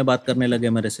मराठी में बात करने लगे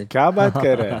मेरे से. क्या बात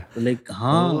कर रहा है? तो लाइक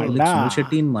हाँ, Anna. Sunil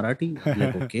Shetty in Marathi.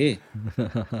 Like okay.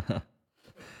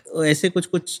 तो ऐसे कुछ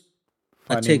अच्छे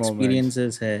moments.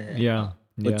 एक्सपीरियंसेस है. yeah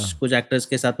कुछ एक्टर्स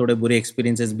के साथ थोड़े बुरे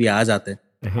एक्सपीरियंसेस भी आ जाते हैं.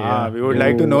 हाँ, we would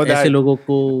like to know ऐसे that. लोगों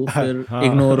को फिर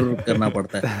इग्नोर करना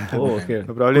पड़ता है. oh okay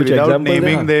Probably कुछ without example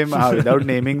naming देना? them, without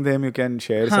naming them, you can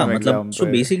share हाँ, some मतलब examples. So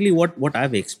basically what I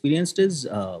have experienced is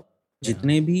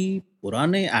जितने भी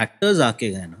पुराने एक्टर्स आके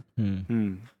गए ना,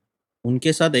 Hmm.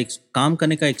 उनके साथ काम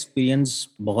करने का एक्सपीरियंस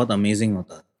बहुत अमेजिंग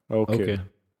होता है. Okay. okay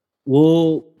वो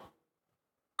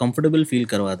कंफर्टेबल फील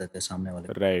करवा देते हैं सामने वाले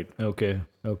को. Right. okay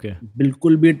okay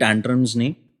बिल्कुल भी टैंट्रम्स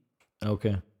नहीं.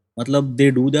 okay मतलब they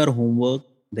do their homework,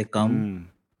 they come,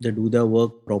 Hmm. They do their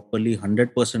work properly,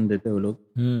 100% देते हैं वो लोग,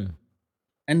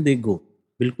 एंड दे गो.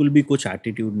 बिल्कुल भी कुछ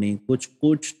एटीट्यूड नहीं,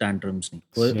 कुछ टैंट्रम्स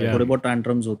नहीं. Yeah. थोड़े बहुत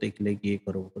टैंट्रम्स होते हैं कि लाइक ये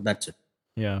करो, दैट्स इट.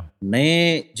 yeah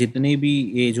नए जितने भी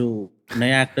ये जो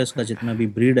नए एक्टर्स का जितना भी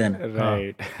ब्रीड है ना,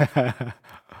 Right.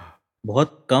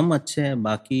 बहुत कम अच्छे हैं.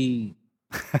 बाकी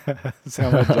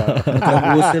समझ जाओ.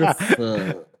 मतलब वो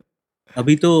सिर्फ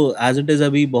अभी तो एज इट इज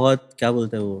अभी बहुत क्या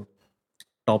बोलते हैं वो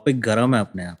टॉपिक गरम है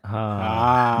अपने आप.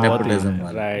 हाँ, Nepotism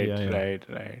वाला. right, Yeah, yeah. right,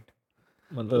 right.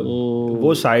 मतलब तो-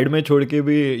 वो साइड में छोड़ के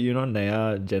भी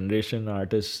नया जनरेशन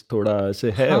आर्टिस्ट थोड़ा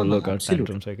ऐसे है हाँ, उन लोग का absolutely.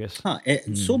 tantrums I guess हाँ,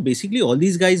 so basically all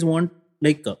these guys want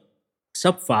like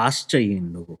सब फास्ट चाहिए इन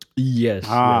लोगों को. yes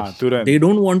हाँ, yes. तुरंत. They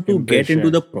don't want to get into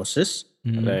the Impatient. Process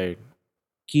Right.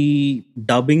 कि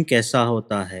डबिंग कैसा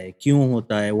होता है, क्यों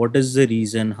होता है, व्हाट इज द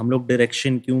रीजन, हम लोग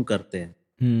डायरेक्शन क्यों करते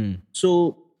हैं. सो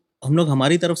हम लोग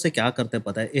हमारी तरफ से क्या करते हैं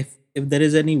पता है. If there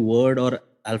is any word और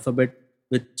alphabet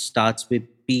which starts with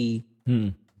P,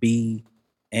 B,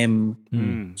 M,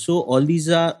 so all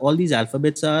these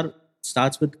alphabets are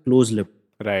starts with closed lip,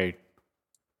 Right.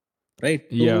 right?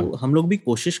 Yeah. तो हम लोग भी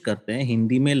कोशिश करते हैं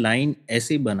हिंदी में लाइन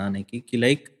ऐसे बनाने की कि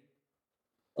लाइक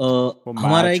वो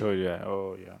हमारा match एक हो जाए.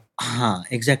 Oh, yeah. हाँ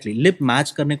एग्जैक्टली लिप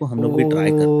मैच करने को हम लोग भी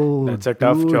ट्राई करते हैं. Oh, That's a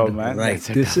tough job, dude. man. Right. That's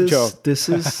a This tough is job. this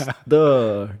is the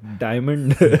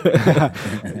diamond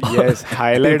Yes,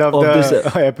 highlight of this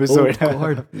the episode. Oh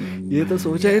God, ये तो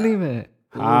सोचा ही नहीं मैं.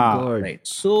 Oh हाँ. God. राइट.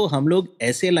 सो हम लोग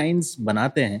ऐसे लाइंस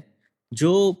बनाते हैं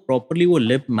जो प्रॉपरली वो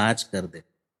लिप मैच कर दे.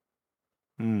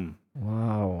 Hmm.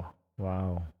 Wow.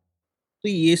 Wow. तो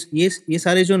ये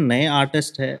सारे जो नए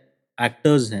आर्टिस्ट है,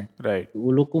 एक्टर्स हैं, Right.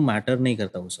 वो लोग को मैटर नहीं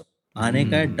करता. वो सब आने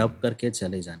का है, डब करके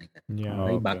चले जाने का है. Yeah.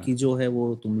 भाई Okay. बाकी जो है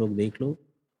वो तुम लोग देख लो,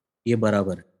 ये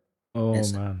बराबर है. Oh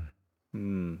ऐसा. man.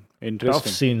 Hmm. Tough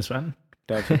Interesting. scenes, man.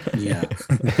 Tough. या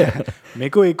मेरे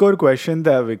को एक और क्वेश्चन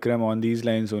था Vikram on these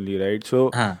lines only, right? So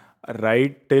हाँ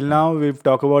right till now we've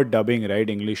talked about dubbing, right?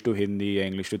 English to Hindi,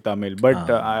 English to Tamil, but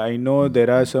I know there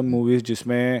are some movies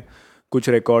जिसमें कुछ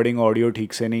recording audio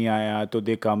ठीक से नहीं आया तो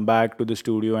they come back to the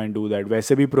studio and do that.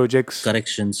 वैसे भी projects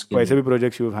corrections के वैसे लिए भी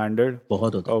प्रोजेक्ट्स you've handled?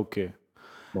 बहुत होता है. Okay.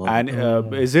 बहुत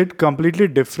And is it completely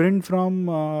different from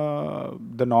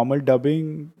the normal dubbing?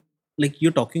 Like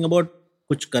you talking about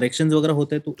कुछ करेक्शंस वगैरह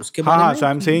होते हैं तो उसके हाँ बारे हाँ, में so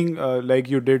I'm saying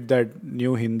like you did that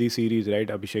new Hindi series,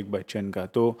 right? Abhishek Bachchan का,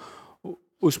 तो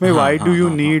उसमें why do you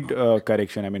need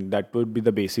correction? I mean that would be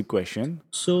the basic question.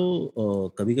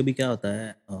 सो कभी कभी क्या होता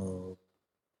है,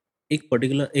 एक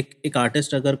पर्टिकुलर एक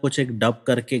आर्टिस्ट अगर कुछ एक डब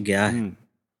करके गया है Hmm.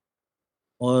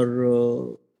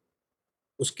 और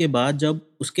उसके बाद जब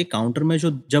उसके काउंटर में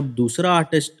जब दूसरा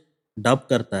आर्टिस्ट डब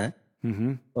करता है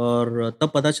Mm-hmm. और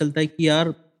तब पता चलता है कि यार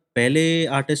पहले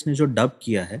आर्टिस्ट ने जो डब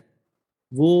किया है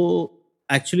वो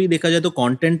एक्चुअली देखा जाए तो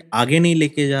कंटेंट आगे नहीं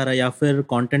लेके जा रहा है या फिर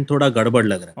कंटेंट थोड़ा गड़बड़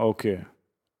लग रहा है. Okay.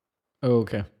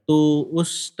 Okay. तो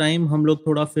उस टाइम हम लोग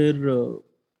थोड़ा फिर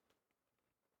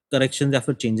करेक्शन या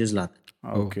फिर चेंजेस लाते हैं.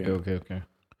 Okay. Okay.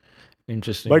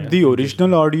 Interesting. But yeah, the interesting.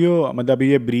 original audio, मतलब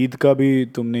ये breathe का भी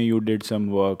तुमने you did some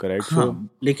work, right? So हाँ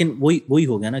लेकिन वही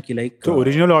हो गया ना कि लाइक तो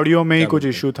original audio में ही क्या कुछ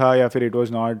बोलते issue था या फिर it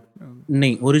was not?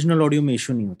 नहीं, ओरिजिनल ऑडियो में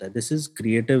इशू नहीं होता है. This is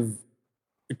creative,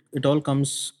 it all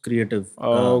comes creative.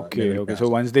 Okay. So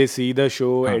once they see the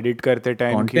show, edit करते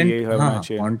time कि ये कंटेंट, होना हाँ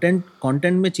चाहिए.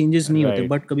 कंटेंट में चेंजेस नहीं होते, Right.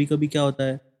 बट कभी कभी क्या होता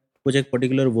है कुछ एक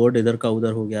पर्टिकुलर वर्ड इधर का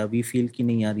उधर हो गया, वी फील कि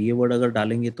नहीं यार ये वर्ड अगर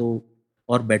डालेंगे तो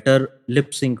और बेटर लिप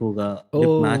सिंक होगा, लिप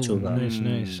मैच Oh, होगा,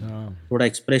 nice. थोड़ा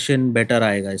एक्सप्रेशन बेटर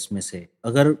आएगा इसमें से.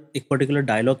 अगर एक पर्टिकुलर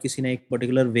डायलॉग किसी ने एक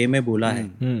पर्टिकुlar वे में बोला है,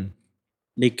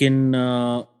 लेकिन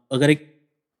अगर एक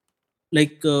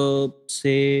लाइक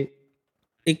से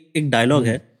एक डायलॉग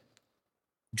है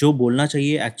जो बोलना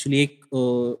चाहिए एक्चुअली एक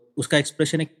उसका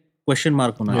एक्सप्रेशन एक क्वेश्चन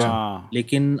मार्क होना चाहिए, हाँ.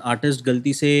 लेकिन आर्टिस्ट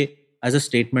गलती से एज अ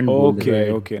स्टेटमेंट बोल देता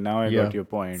है. Okay. Now I got your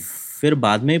point. फिर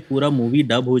बाद में पूरा मूवी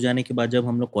डब हो जाने के बाद जब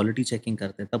हम लोग क्वालिटी चेकिंग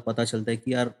करते हैं तब पता चलता है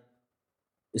कि यार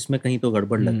इसमें कहीं तो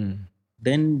गड़बड़ लग गई.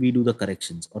 Then we do the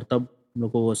corrections और तब हम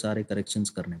लोग को वो सारे करेक्शंस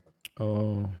करने पड़ते.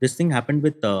 Oh. This thing happened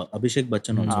with Abhishek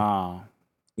Bachchan also. हाँ.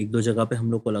 एक दो जगह पे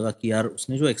हम लोग को लगा कि यार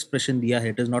उसने जो एक्सप्रेशन दिया है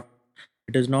it is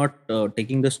not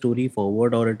taking the story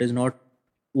forward और इट इज नॉट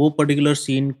वो पर्टिकुलर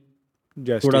सीन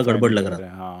थोड़ा गड़बड़ लग रहा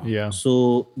था. हाँ.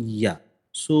 Yeah.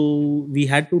 So we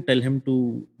had to tell him to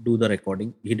do the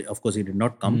recording. Of course he did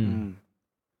not come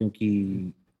क्योंकि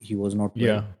he was not well.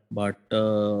 Yeah. But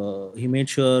he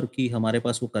made sure कि हमारे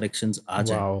पास वो corrections आ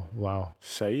जाए. Wow.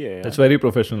 सही है यार. That's very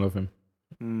professional of him.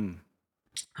 Hmm.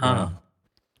 हाँ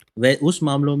उस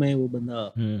मामलों में वो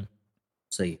बंदा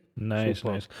सही. Nice.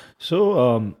 So,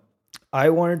 I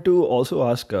wanted to also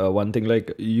ask one thing.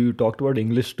 Like you talked about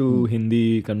English to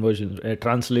Hindi conversions,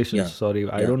 translations. Yeah. Sorry,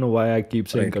 I Yeah. don't know why I keep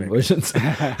saying Right. conversions.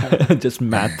 Just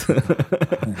math.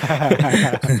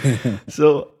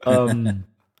 So,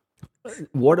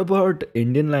 what about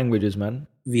Indian languages, man?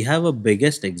 We have a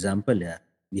biggest example यार.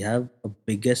 We have a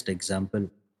biggest example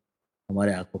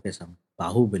हमारे आंखों के सामने.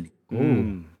 Baahubali.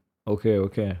 Okay.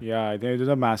 Yeah, I think it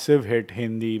was a massive hit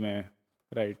Hindi में,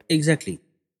 right? Exactly.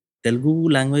 Telugu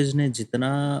language ने जितना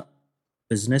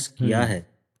business किया है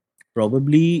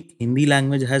probably Hindi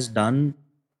language has done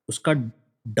उसका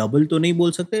डबल तो नहीं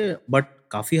बोल सकते बट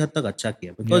काफी हद तक अच्छा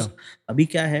किया. बिकॉज अभी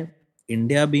क्या है,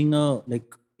 India being a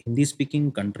like Hindi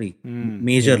speaking country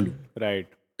majorly, Right.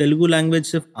 Telugu language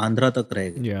सिर्फ आंध्रा तक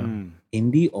रहेगी. Yeah.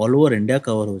 Hindi all over India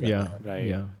cover हो जाता है. Right.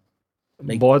 Yeah.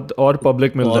 Like, बहुत और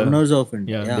public मिलता है. Corners of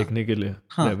India. Yeah, देखने के लिए.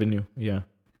 हाँ. Revenue. Yeah.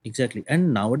 Exactly.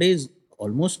 And nowadays,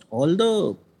 almost all the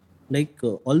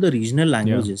regional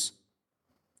languages,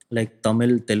 like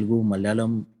Tamil, Telugu,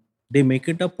 Malayalam, they make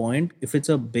it a point. If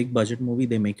it's a big budget movie,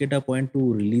 they make it a point to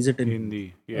release it in Hindi.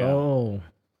 Yeah. Oh.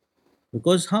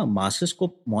 because masses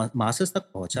तक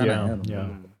पहुंचाना है. Yeah.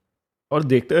 और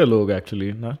देखते हैं लोग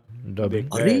actually ना dubbing.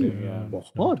 देखते अरे हैं, yeah.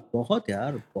 बहुत बहुत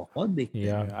यार, बहुत देखते हैं.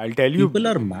 Yeah. I'll tell you, People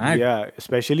are mad. yeah,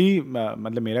 especially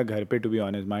मतलब मेरा घर पे, to be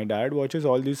honest, my dad watches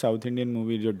all these South Indian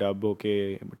movies जो dub होके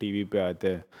टीवी पे आते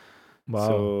हैं. Wow.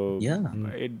 So Yeah.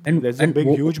 it there's a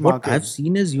big huge what market. I've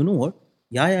seen is, you know what?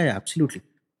 Yeah, absolutely.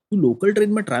 तू local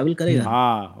train में travel करेगा ना,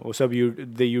 हाँ, वो सब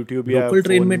the YouTube या लोकल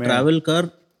ट्रेन phone में ट्रैवल कर,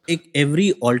 एक every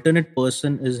alternate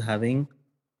person is having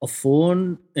a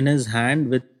phone in his hand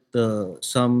with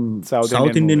some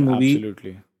south Indian movie.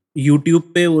 absolutely,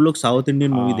 YouTube पे वो लोग साउथ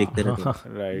इंडियन मूवी देखते रहते हैं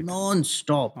right. Non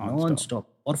stop.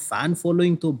 और फैन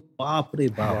फॉलोइंग तो बाप रे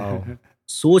बाप,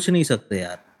 सोच नहीं सकते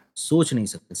यार, सोच नहीं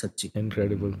सकते सच्ची.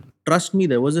 Incredible. Trust me,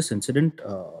 there was this incident,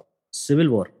 civil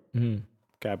war, Hmm.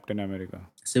 Captain America.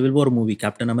 Civil war movie,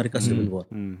 captain America civil war.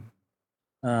 Hmm.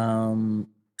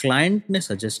 Client ने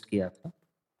सजेस्ट किया था,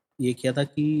 ये किया था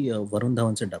कि वरुण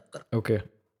धवन से डब कर. Okay.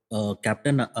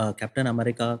 कैप्टन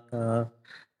अमेरिका का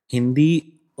हिंदी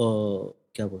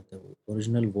क्या बोलते हैं,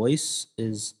 original voice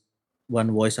is one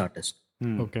voice artist.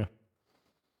 Okay.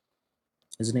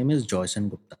 His name is Joyson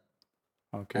Gupta.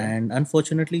 Okay. And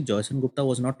unfortunately, Joyson Gupta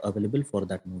was not available for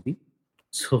that movie.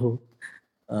 So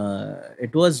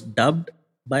it was dubbed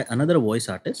by another voice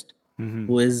artist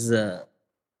who is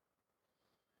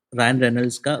Ryan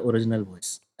Reynolds का original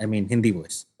voice. I mean Hindi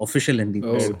voice, official Hindi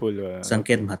voice. Deadpool.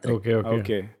 Sanket Mhatre. Okay. Okay.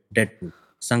 Okay. Deadpool.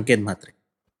 Sanket Mhatre.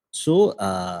 So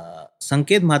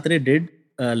Sanket Mhatre did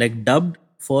like dubbed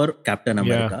for Captain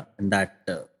America in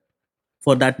that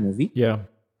for that movie. Yeah.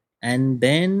 And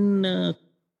then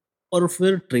और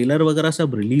फिर trailer वगैरह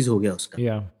सब release हो गया उसका.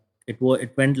 Yeah. It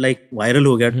went like viral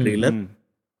हो गया trailer,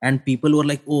 and people were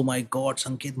like oh my God,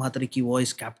 संकेत म्हात्रे की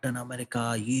वॉइस कैप्टन अमेरिका,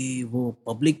 ये वो,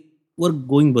 public were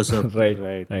going berserk.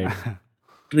 Right.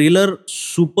 Trailer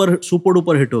super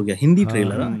duper hit हो गया. हिंदी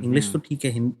ट्रेलर, इंग्लिश तो ठीक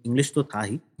है, इंग्लिश तो था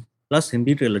ही, plus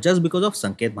Hindi trailer, just because of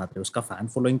संकेत म्हात्रे. उसका फैन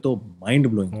फॉलोइंग तो माइंड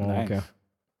ब्लोइंग. Okay.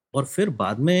 और फिर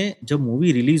बाद में जब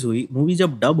मूवी रिलीज हुई, मूवी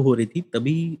जब डब हो रही थी,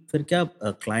 तभी फिर क्या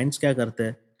क्लाइंट्स क्या करते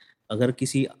हैं, अगर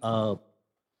किसी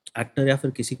एक्टर या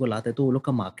फिर किसी को लाते हैं तो वो लोग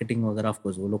का मार्केटिंग वगैरह, ऑफ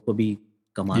कोर्स वो लोग को भी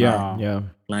कमाना है, Yeah. Yeah.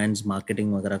 क्लाइंट्स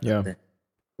मार्केटिंग वगैरह Yeah. करते हैं.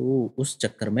 तो उस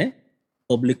चक्कर में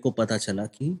पब्लिक को पता चला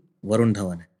कि वरुण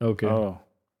धवन है. Okay. Oh.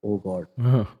 ओ गॉड.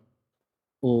 Uh-huh.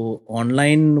 वो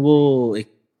ऑनलाइन वो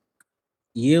एक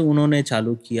ये उन्होंने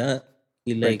चालू किया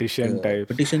कि लाइक Petition type.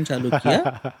 पिटिशन चालू किया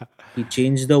कि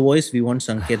change the voice, we want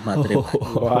संकेत Mhatre.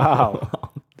 Wow.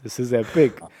 This is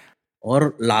epic.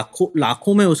 और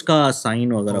लाखों में उसका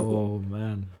साइन वगैरह हुआ. Oh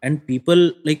man. And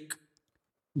people like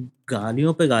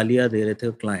गालियों पे गालियां दे रहे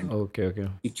थे क्लाइंट Okay. Okay.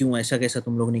 कि क्यों ऐसा कैसा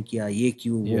तुम लोग ने किया, ये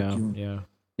क्यों वो Yeah. क्यों. Yeah.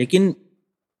 लेकिन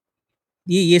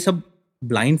ये सब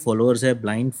ब्लाइंड फॉलोअर्स है,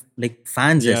 ब्लाइंड लाइक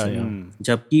फैंस है Yeah, सब. yeah.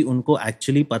 जबकि उनको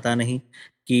एक्चुअली पता नहीं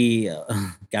कि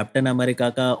कैप्टन अमेरिका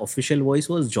का official voice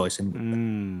was जॉयसन.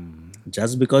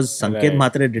 Just because संकेत Right.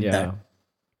 Mhatre did Yeah.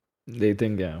 That They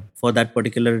think, yeah. For that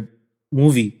particular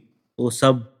movie, तो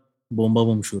सब बोम्बा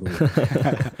बम शुरू हुआ.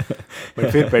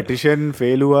 But फिर petition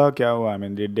fail हुआ, क्या हुआ? I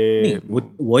mean, did they?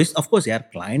 Voice of course यार,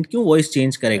 क्लाइंट क्यों वॉइस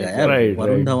चेंज करेगा यार. Right,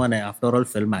 Varun right. धवन है, आफ्टर ऑल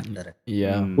फिल्म एक्टर है,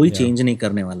 Yeah. कोई Yeah. चेंज नहीं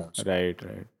करने वाला उसको. Right.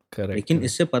 Correct. लेकिन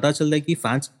इससे पता चलता है कि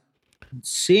fans,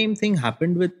 same thing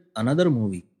happened with another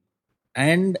movie,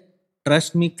 and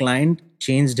trust me, client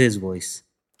changed his voice.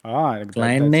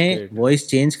 Client ने great. वॉइस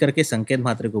चेंज करके संकेत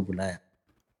म्हात्रे को बुलाया.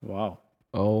 Wow.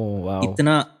 Oh wow.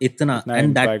 इतना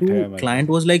एंड दैट impact टू है, मतलब. Client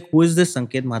was like, who is this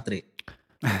संकेत Mhatre.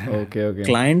 Okay. Okay.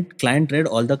 Client read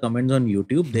all the comments on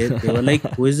YouTube. They were like,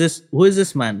 who is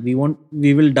this man?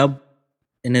 We will dub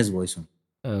in his voice only.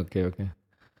 Okay. Okay.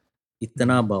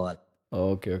 इतना बवाल.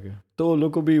 Okay. Okay. तो वो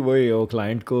लोग को भी वही, वो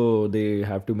client को they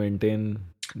have to maintain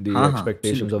the हाँ,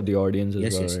 expectations of the audience as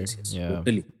Yes, well, yes, right? yes, yes. Yeah.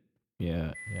 Totally.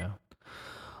 Yeah.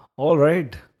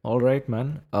 All right, man.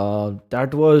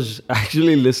 That was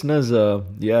actually, listeners.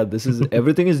 Yeah, this is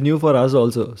everything is new for us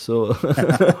also. So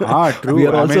True. we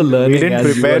are I also mean, learning. We didn't as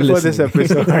you prepare are for this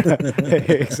listening.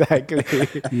 episode. Exactly.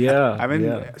 Yeah. I mean,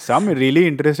 yeah. some really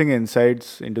interesting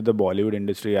insights into the Bollywood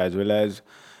industry as well as,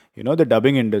 the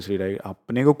dubbing industry, right?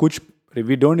 अपने को कुछ,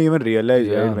 we don't even realize,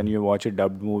 Yeah. right, when you watch a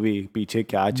dubbed movie, पीछे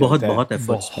क्या बहुत चलता है. बहुत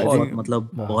efforts. बहुत, बहुत मतलब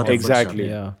बहुत efforts. Exactly.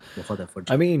 Yeah. बहुत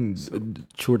efforts. I mean,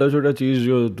 छोटा चीज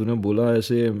जो तूने बोला,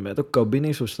 ऐसे मैं तो कभी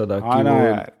नहीं सोचता था हाँ कि ना वो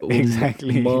यार,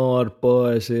 exactly. म और प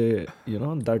ऐसे,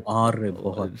 that और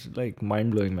बहुत. it's like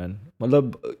mind blowing, man. मतलब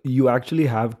you actually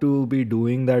have to be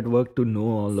doing that work to know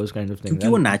all those kind of things. क्योंकि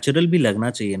वो नेचुरल भी लगना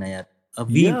चाहिए ना यार. अब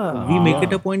Yeah. we make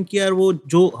it a point कि यार वो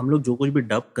जो हम लोग जो कुछ भी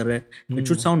डब कर रहे हैं, it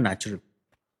should sound natural.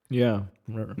 Yeah,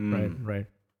 right.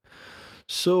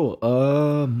 So,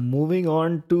 moving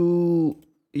on to,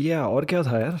 और क्या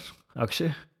था यार,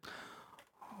 अक्षय?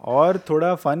 और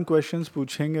थोड़ा फन क्वेश्चंस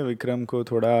पूछेंगे विक्रम को,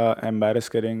 थोड़ा एम्बैरस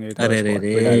करेंगे, थोड़ा अरे रे spot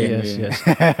रे, पे डालेंगे। Yes, yes.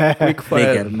 Quick देख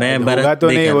यार fire. मैं होगा तो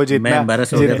नहीं, वो मैं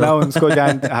एम्बैरस हो गया जितना तो उसको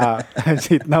जानते, हाँ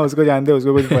जितना उसको जानते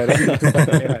उसको कुछ फर्क नहीं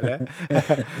पड़ने वाला है।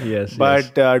 Yes, But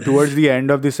towards the end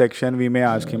of the section, we may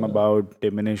ask him about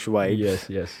Diminish Vibes Yes,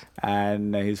 yes.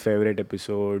 and his favorite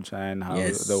episodes and how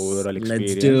Yes, the overall let's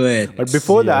experience. do it. But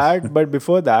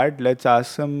before that, let's ask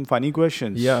some funny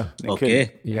questions. Yeah. Nikhil, Okay.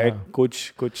 है Yeah. कुछ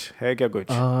है क्या कुछ?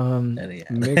 अरे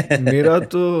यार मेरा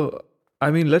तो I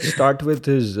mean, let's start with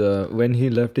his when he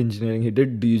left engineering. He did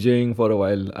DJing for a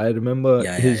while. I remember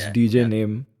his DJ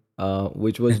name,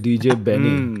 which was DJ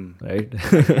Benny, right?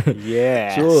 Yes.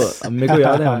 So मेरे को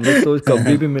याद है हम लोग तो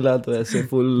कभी भी मिला तो ऐसे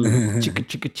full चिक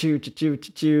चिक चिव चिव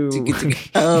चिव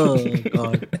Oh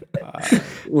God.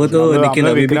 वो तो हम निखिल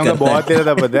लोग अभी भी विक्रम का करता बहुत है। तेज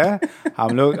था, पता है?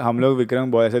 हम लोग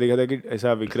विक्रम बहुत ऐसा दिखा था कि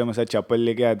ऐसा विक्रम ऐसा चप्पल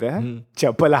लेके आता है,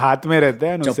 चप्पल हाथ में रहता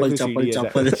है, चप्पल, चप्पल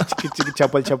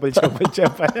चप्पल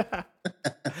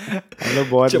हम लोग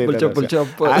बहुत चप्पल.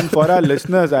 And for our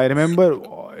listeners, I remember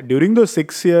during those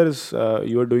 6 years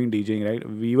you were doing DJing, right?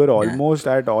 We were almost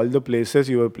at all the places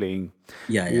you were playing.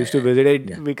 Yeah, We used to visit it.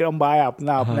 Vikram bhai,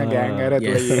 अपना gang है, थोड़ा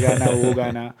ये गाना वो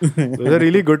गाना. Those are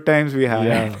really good times we had.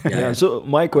 Yeah. So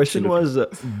my question was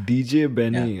DJ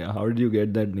Benny. How did you get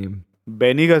that name?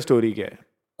 Benny का story क्या है?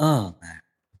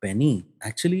 बेनी,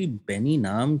 एक्चुअली बेनी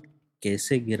नाम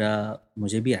कैसे गिरा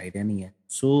मुझे भी आइडिया नहीं है।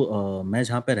 सो मैं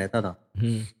जहाँ पे रहता था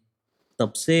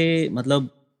तब से मतलब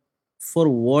for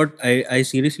what I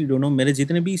seriously don't know, मेरे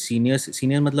जितने भी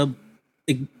सीनियर मतलब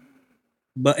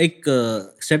एक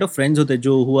सेट ऑफ फ्रेंड्स होते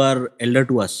जो who are Elder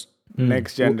to us,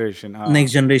 Next generation. हाँ.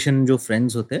 नेक्स्ट जनरेशन जो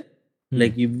फ्रेंड्स होते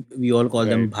like we all call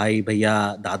them भाई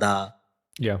भैया दादा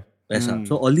Yeah. वैसा।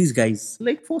 So all these guys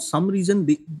like for some reason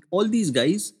all these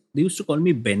guys they used to call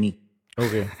me Beni.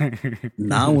 Okay.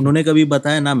 ना उन्होंने कभी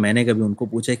बताया ना मैंने कभी उनको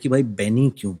पूछा कि भाई बेनी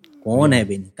क्यों, कौन है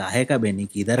बेनी, काहे का बेनी,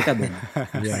 किधर का बेनी।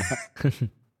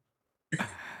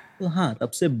 तो हाँ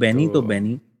तब से बेनी तो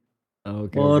बेनी।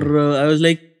 Okay. और आई वाज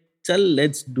लाइक चल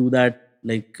let's do that,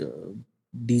 like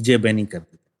DJ Beni कर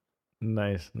देते।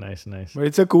 Nice. But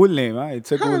it's a cool name, huh?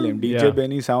 It's a cool name. DJ Yeah.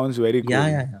 Benny sounds very cool.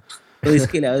 या तो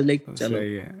इसके लिए आई वाज लाइक चलो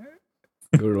सही है,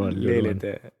 Good one. ले Good one. लेते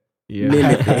हैं. Yeah. ले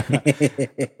लेते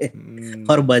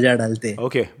और बजा डालते।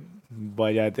 Okay,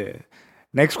 बजाते हैं.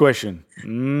 Next question.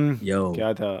 Yo.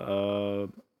 क्या था?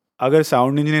 अगर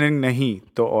साउंड इंजीनियरिंग नहीं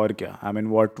तो और क्या? I mean,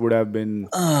 what would have been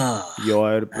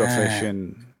your profession?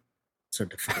 So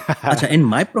difficult. अच्छा, in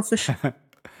my profession?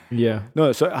 Yeah. No,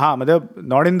 so हाँ मतलब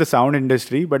not in the sound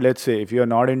industry, but let's say if you are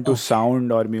not into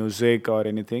sound or music or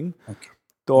anything, Okay.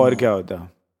 तो और क्या होता?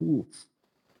 Oof.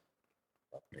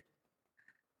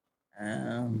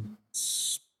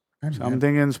 s-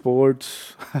 Something in sports,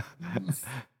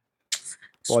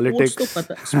 politics. Sports तो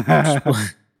पता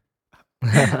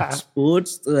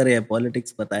sports तो अरे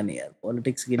पॉलिटिक्स पता नहीं यार,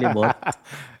 पॉलिटिक्स के लिए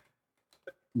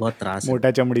बहुत त्रास है।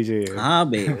 मोटा चमड़ी चाहिए. हाँ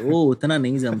बे, वो उतना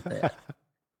नहीं जमता यार।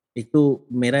 एक तो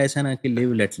मेरा ऐसा ना कि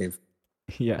लिव लेट लिव,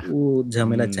 Yeah. वो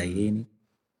झमेला चाहिए ही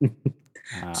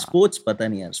नहीं। स्पोर्ट्स पता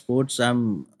नहीं यार, sports I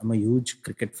am a huge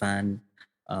cricket fan,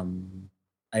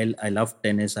 I love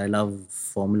tennis, I love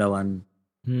formula 1,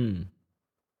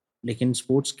 लेकिन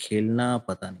स्पोर्ट्स खेलना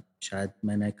पता नहीं, शायद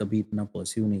मैंने कभी इतना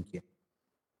परस्यू नहीं किया।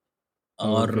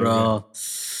 और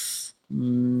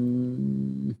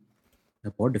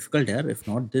बहुत डिफिकल्ट यार, if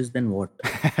not this then what.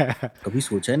 कभी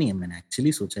सोचा नहीं है मैंने,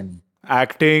 एक्चुअली सोचा नहीं।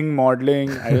 Acting, modeling,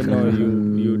 I don't know.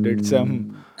 You did some.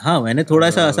 हाँ मैंने थोड़ा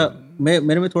सा ऐसा,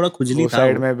 मेरे में थोड़ा खुजली वो था,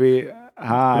 साइड में भी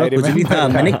हाँ थोड़ा I खुजली था,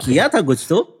 remember. मैंने किया था कुछ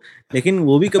तो, लेकिन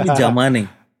वो भी कभी जमा नहीं।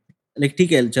 लाइक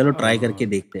ठीक है चलो ट्राई करके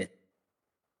देखते हैं।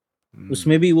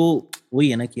 उसमें भी वो वही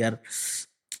है ना कि यार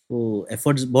वो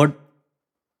एफर्ट्स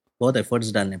बहुत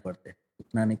एफर्ट्स डालने पड़ते हैं,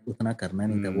 उतना करना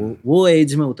नहीं था, वो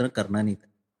एज में उतना करना नहीं था।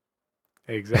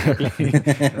 Exactly.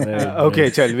 Okay,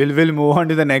 chal. We'll move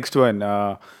on to the next one.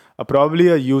 Probably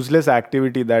a useless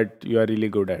activity that you are really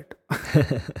good at.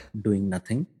 Doing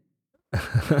nothing.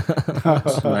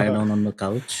 Lie down on the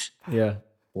couch, Yeah.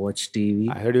 watch TV,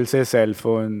 I heard you'll say cell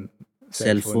phone.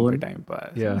 Cell phone. पे time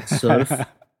pass. Yeah. surf,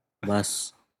 bus.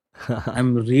 I'm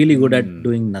really good at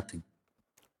doing nothing.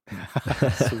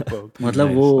 Superb. मतलब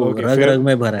वो Okay, रग फिर- रग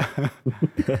में भरा है।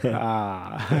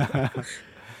 Ah.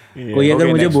 कोई अगर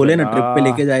Okay, मुझे next बोले one. ना ट्रिप पे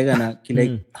लेके जाएगा ना कि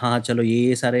लाइक हाँ चलो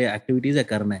ये सारे एक्टिविटीज है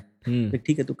करना है, तो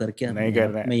ठीक है तू करके आ, नहीं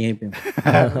करना है। मैं यहीं पे हूँ।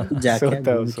 जाके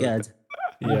सोता हूँ, घूम के आ जा,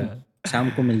 Yeah. शाम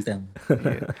को मिलते हैं।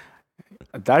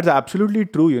 That's absolutely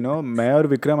true, you know. मैं और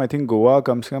विक्रम आई थिंक गोवा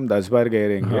कम से कम 10 बार गए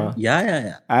रहेंगे. या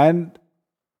and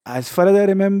as far as I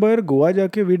remember, Goa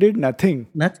जाके we did nothing.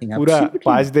 नथिंग, पूरा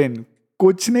 5 दिन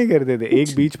कुछ नहीं करते थे,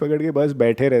 एक बीच पकड़ के बस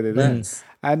बैठे रहते थे. बस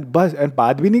एंड बस, एंड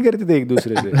बात भी नहीं करते थे एक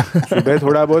दूसरे से. सुबह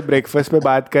थोड़ा बहुत ब्रेकफास्ट पे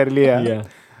बात कर लिया, Yeah.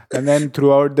 And then through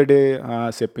out the day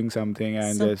sipping something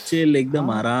and सब जस्ट chill, एकदम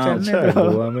आराम. अच्छा है,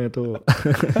 गोवा में तो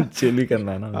चिल ही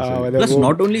करना है ना वैसे. प्लस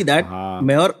नॉट ओनली दैट, हाँ.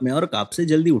 मैं और काप से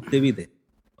जल्दी उठते भी थे.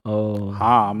 Oh.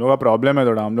 हाँ, हम लोग का प्रॉब्लम है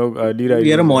थोड़ा, हम लोग early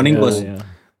We are a morning Yeah, person. yeah.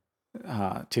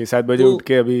 हाँ 6-7 बजे तो उठ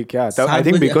के अभी क्या तब, आई 7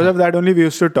 थिंक बजे, because of that only we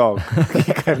used to talk.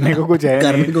 करने को कुछ है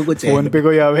करने नहीं, को कुछ है फोन नहीं. पे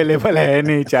कोई अवेलेबल है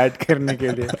नहीं चैट करने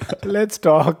के लिए, let's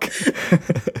talk.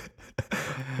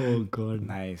 Oh God.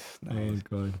 Nice, Oh nice.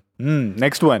 God.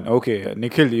 Next one. Okay,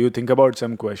 Nikhil, you think about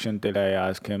some question till I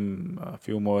ask him a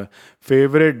few more.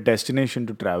 Favorite destination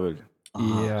to travel?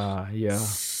 Yeah, yeah.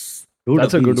 Dude,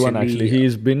 That's a अभी good one recently,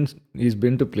 actually. He's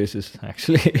been to places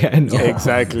actually. I know.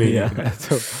 Exactly. Yeah.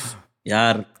 So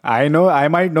यार, I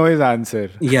might know his answer.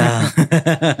 yeah.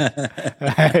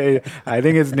 I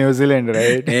think it's New Zealand,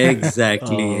 right?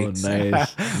 Exactly, Oh, exactly.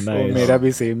 nice, वो nice. मेरा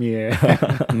भी same ही है.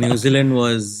 New Zealand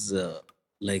was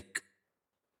like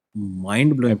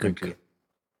mind blowing Epic. country.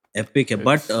 Epic है,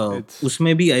 but it's-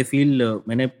 उसमें भी I feel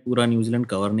मैंने पूरा New Zealand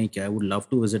cover नहीं किया. I would love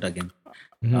to visit again.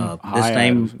 हाँ This यार,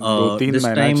 time, 2-3 this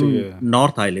महीना time चाहिए.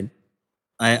 North Island.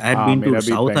 I had हाँ, been to मेरा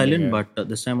भी South pending Island, है. but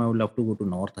this time I would love to go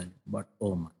to North Island. But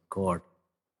oh my God,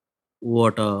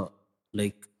 what a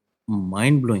like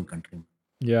mind blowing country.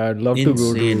 Yeah, I'd love to go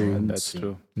Insane, to man. That's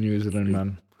true. New Zealand,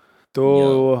 man. तो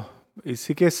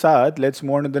इसी के साथ let's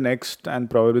move on to the next and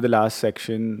probably the last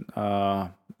section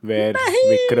where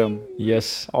Vikram, Yes.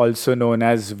 also known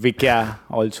as Vikya,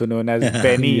 also known as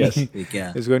Benny, Yes.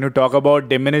 Yeah. is going to talk about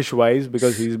Diminish Wives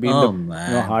because he's been Oh, the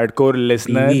man. hardcore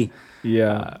listener. BV.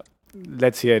 Yeah.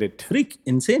 Let's hear it. Freak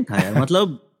insane था यार.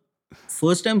 मतलब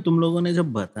first time तुम लोगों ने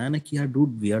जब बताया ना कि यार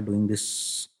dude we are doing this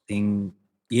thing,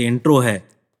 ये इंट्रो है,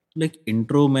 लाइक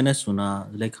इंट्रो मैंने सुना,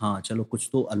 लाइक हाँ चलो कुछ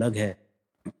तो अलग है.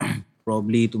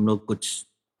 प्रॉब्ली तुम लोग कुछ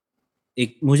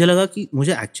एक, मुझे लगा कि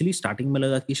मुझे एक्चुअली स्टार्टिंग में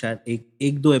लगा कि शायद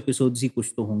एक दो एपिसोड्स ही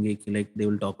कुछ तो होंगे कि like they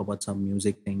will talk about some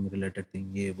music thing related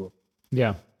thing ये वो.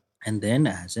 Yeah. And then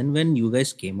as and when you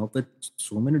guys came up with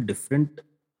so many different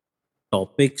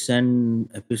topics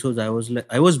and episodes,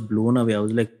 I was blown away. I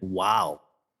was like, wow.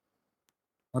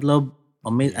 Matlab,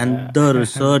 amazing. And the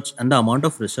research and the amount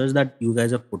of research that you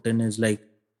guys have put in is like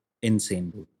insane,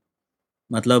 dude.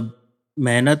 Matlab,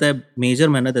 मेहनत है, major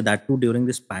मेहनत है, that too during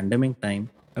this pandemic time.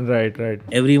 Right, right.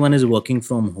 Everyone is working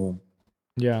from home.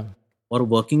 Yeah. Or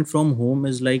working from home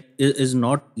is like is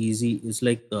not easy. It's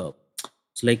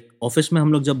like office में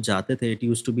हम लोग जब जाते थे, it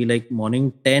used to be like morning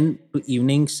 10 to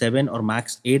evening 7 or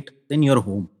max 8, then you're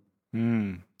home.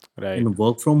 Right. In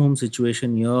work from home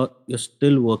situation, you're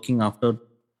still working after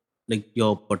like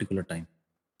your particular time.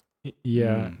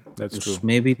 Yeah. That's true.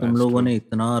 उसमें भी तुम That's लोगों true. ने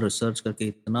इतना research करके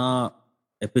इतना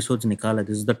episodes निकाला.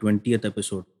 This is the 20th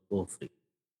episode. Oh free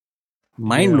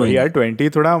mind blowing. यार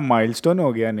 20 थोड़ा milestone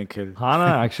हो गया निखिल. हाँ ना,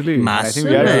 actually. I think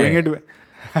we are doing it.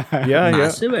 Yeah, yeah.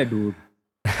 Massive है dude.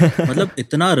 मतलब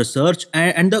इतना research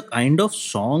and the kind of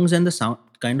songs and the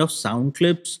kind of sound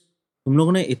clips तुम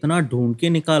लोगों ने इतना ढूंढ के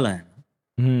निकाला है ना.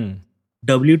 Hmm.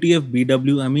 WTF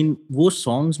BW, I mean वो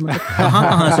सॉन्ग्स मतलब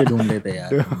कहाँ से ढूंढ लेते यार,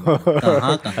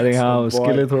 कहाँ अरे हाँ, So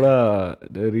उसके लिए थोड़ा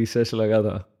रिसर्च लगा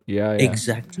था. Yeah, yeah.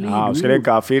 एग्जैक्टली. हाँ उसके लिए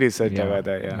काफी रिसर्च Yeah, लगा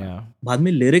था यार. Yeah. बाद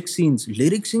में लिरिक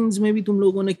सीन्स में भी तुम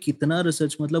लोगों ने कितना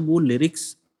रिसर्च, मतलब वो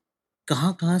लिरिक्स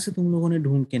कहाँ से तुम लोगों ने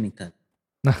ढूंढ के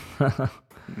निकाला.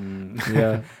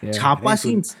 Yeah, yeah.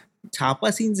 छापा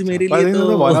सीन्स मेरे But लिए this is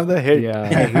तो one of the hit. Yeah.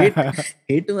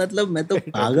 Hit मतलब मैं तो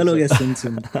पागल हो गया सुन.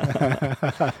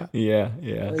 Yeah,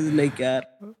 yeah. लाइक यार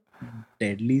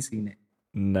डेडली सीन है.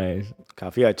 Nice.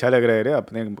 काफी अच्छा लग रहा है रे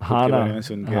अपने खुद हाँ के ना, बारे में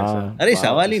सुन के हाँ. ऐसा. अरे Wow,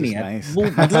 सवाल ही this नहीं is यार, nice. वो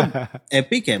मतलब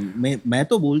एपिक है. मैं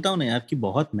तो बोलता हूँ ना यार कि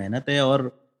बहुत मेहनत है और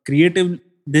creative.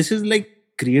 This is like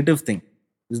creative thing,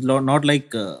 is not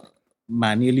like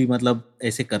manually, मतलब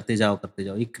ऐसे करते जाओ.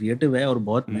 ये क्रिएटिव है और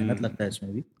बहुत मेहनत लगता है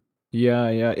इसमें भी. Yeah,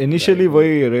 yeah. Initially,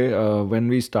 when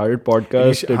we started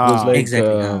podcast, it was हाँ, like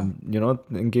exactly,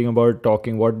 thinking about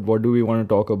talking. What do we want to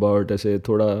talk about? ऐसे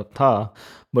थोड़ा था.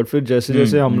 But फिर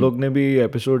जैसे हम लोग ने भी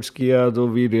episodes किया, तो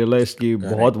we realized कि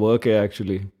बहुत work है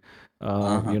actually.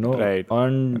 Right.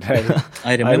 And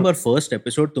I remember first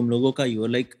episode तुम लोगों का, you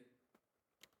were like,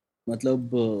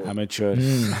 मतलब Amateur.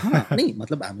 हाँ, नहीं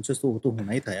मतलब amateurs तो वो तो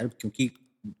होना ही था यार, क्योंकि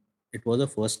it was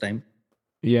the first time.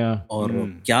 yeah. और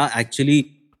क्या एक्चुअली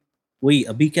वही,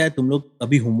 अभी क्या है, तुम लोग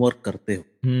अभी होमवर्क करते हो.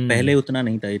 पहले उतना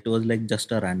नहीं था. It was like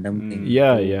just a random thing.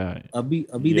 Yeah. अभी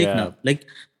Yeah. देखना, लाइक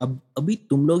अभी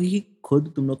तुम लोग ही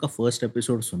खुद तुम लोग का फर्स्ट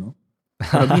एपिसोड सुनो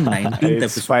और अभी 19th It's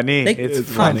episode. funny. Like,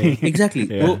 It's हाँ, funny. exactly.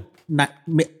 Yeah. वो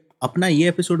अपना ये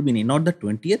एपिसोड भी नहीं, not the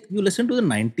 20th, you listen to the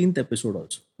 19th episode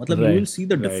also. मतलब you Right. will see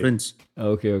the difference.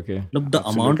 Okay. मतलब the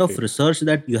amount of research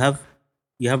that you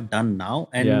have done now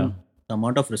and Yeah. the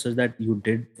amount of research that you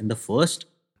did in the first,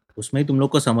 उसमें ही तुम लोग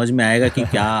को समझ में आएगा कि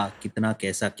क्या कितना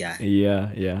कैसा क्या है.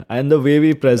 Yeah. And the way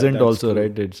we present also,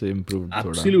 right? It's improved.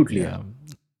 Absolutely. Yeah.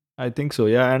 I think so.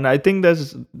 Yeah, and I think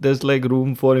there's like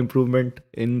room for improvement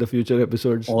in the future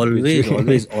episodes. Always in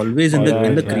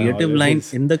the creative line.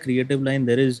 always. In the creative line,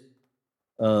 there is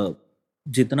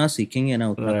जितना सीखेंगे ना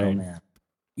उतना कम है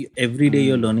यार. Every day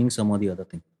you're learning some or the other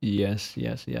thing. Yes.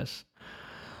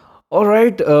 All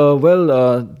right.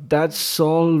 That's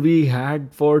all we had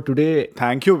for today.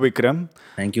 Thank you, Vikram.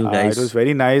 Thank you, guys. It was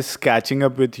very nice catching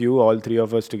up with you, all three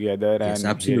of us together. Yes,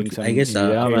 and absolutely. hearing some I guess,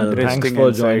 man. interesting Thanks for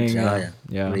insights. joining.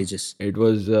 Yeah. Courageous. It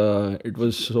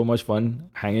was so much fun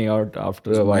hanging out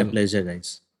after a My while. pleasure,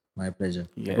 guys. My pleasure.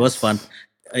 Yes. It was fun.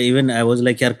 Even I was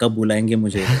like, यार कब बुलाएंगे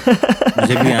मुझे?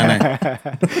 मुझे भी आना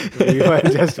है. We were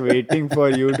just waiting for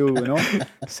you to,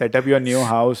 set up your new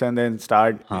house and then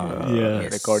start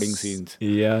Yes. recording scenes.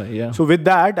 Yeah. So with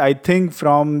that, I think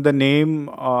from the name,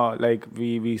 like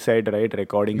we said, right,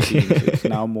 recording scenes, it's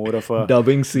now more of a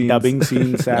Dubbing scenes. dubbing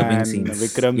scenes and scenes.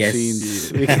 Vikram Yes.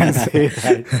 scenes. We can say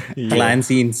that. Clan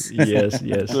scenes. Yes.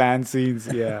 Clan scenes,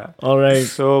 yeah. All right.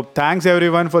 So thanks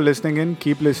everyone for listening in.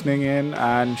 Keep listening in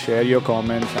and share your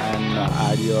comments and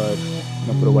add your,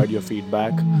 provide your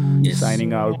feedback. Yes.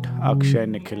 Signing out, Akshay,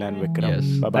 Nikhil and Vikram. Yes.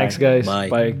 Bye-bye. Thanks, guys. Bye.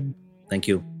 Bye. Thank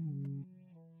you.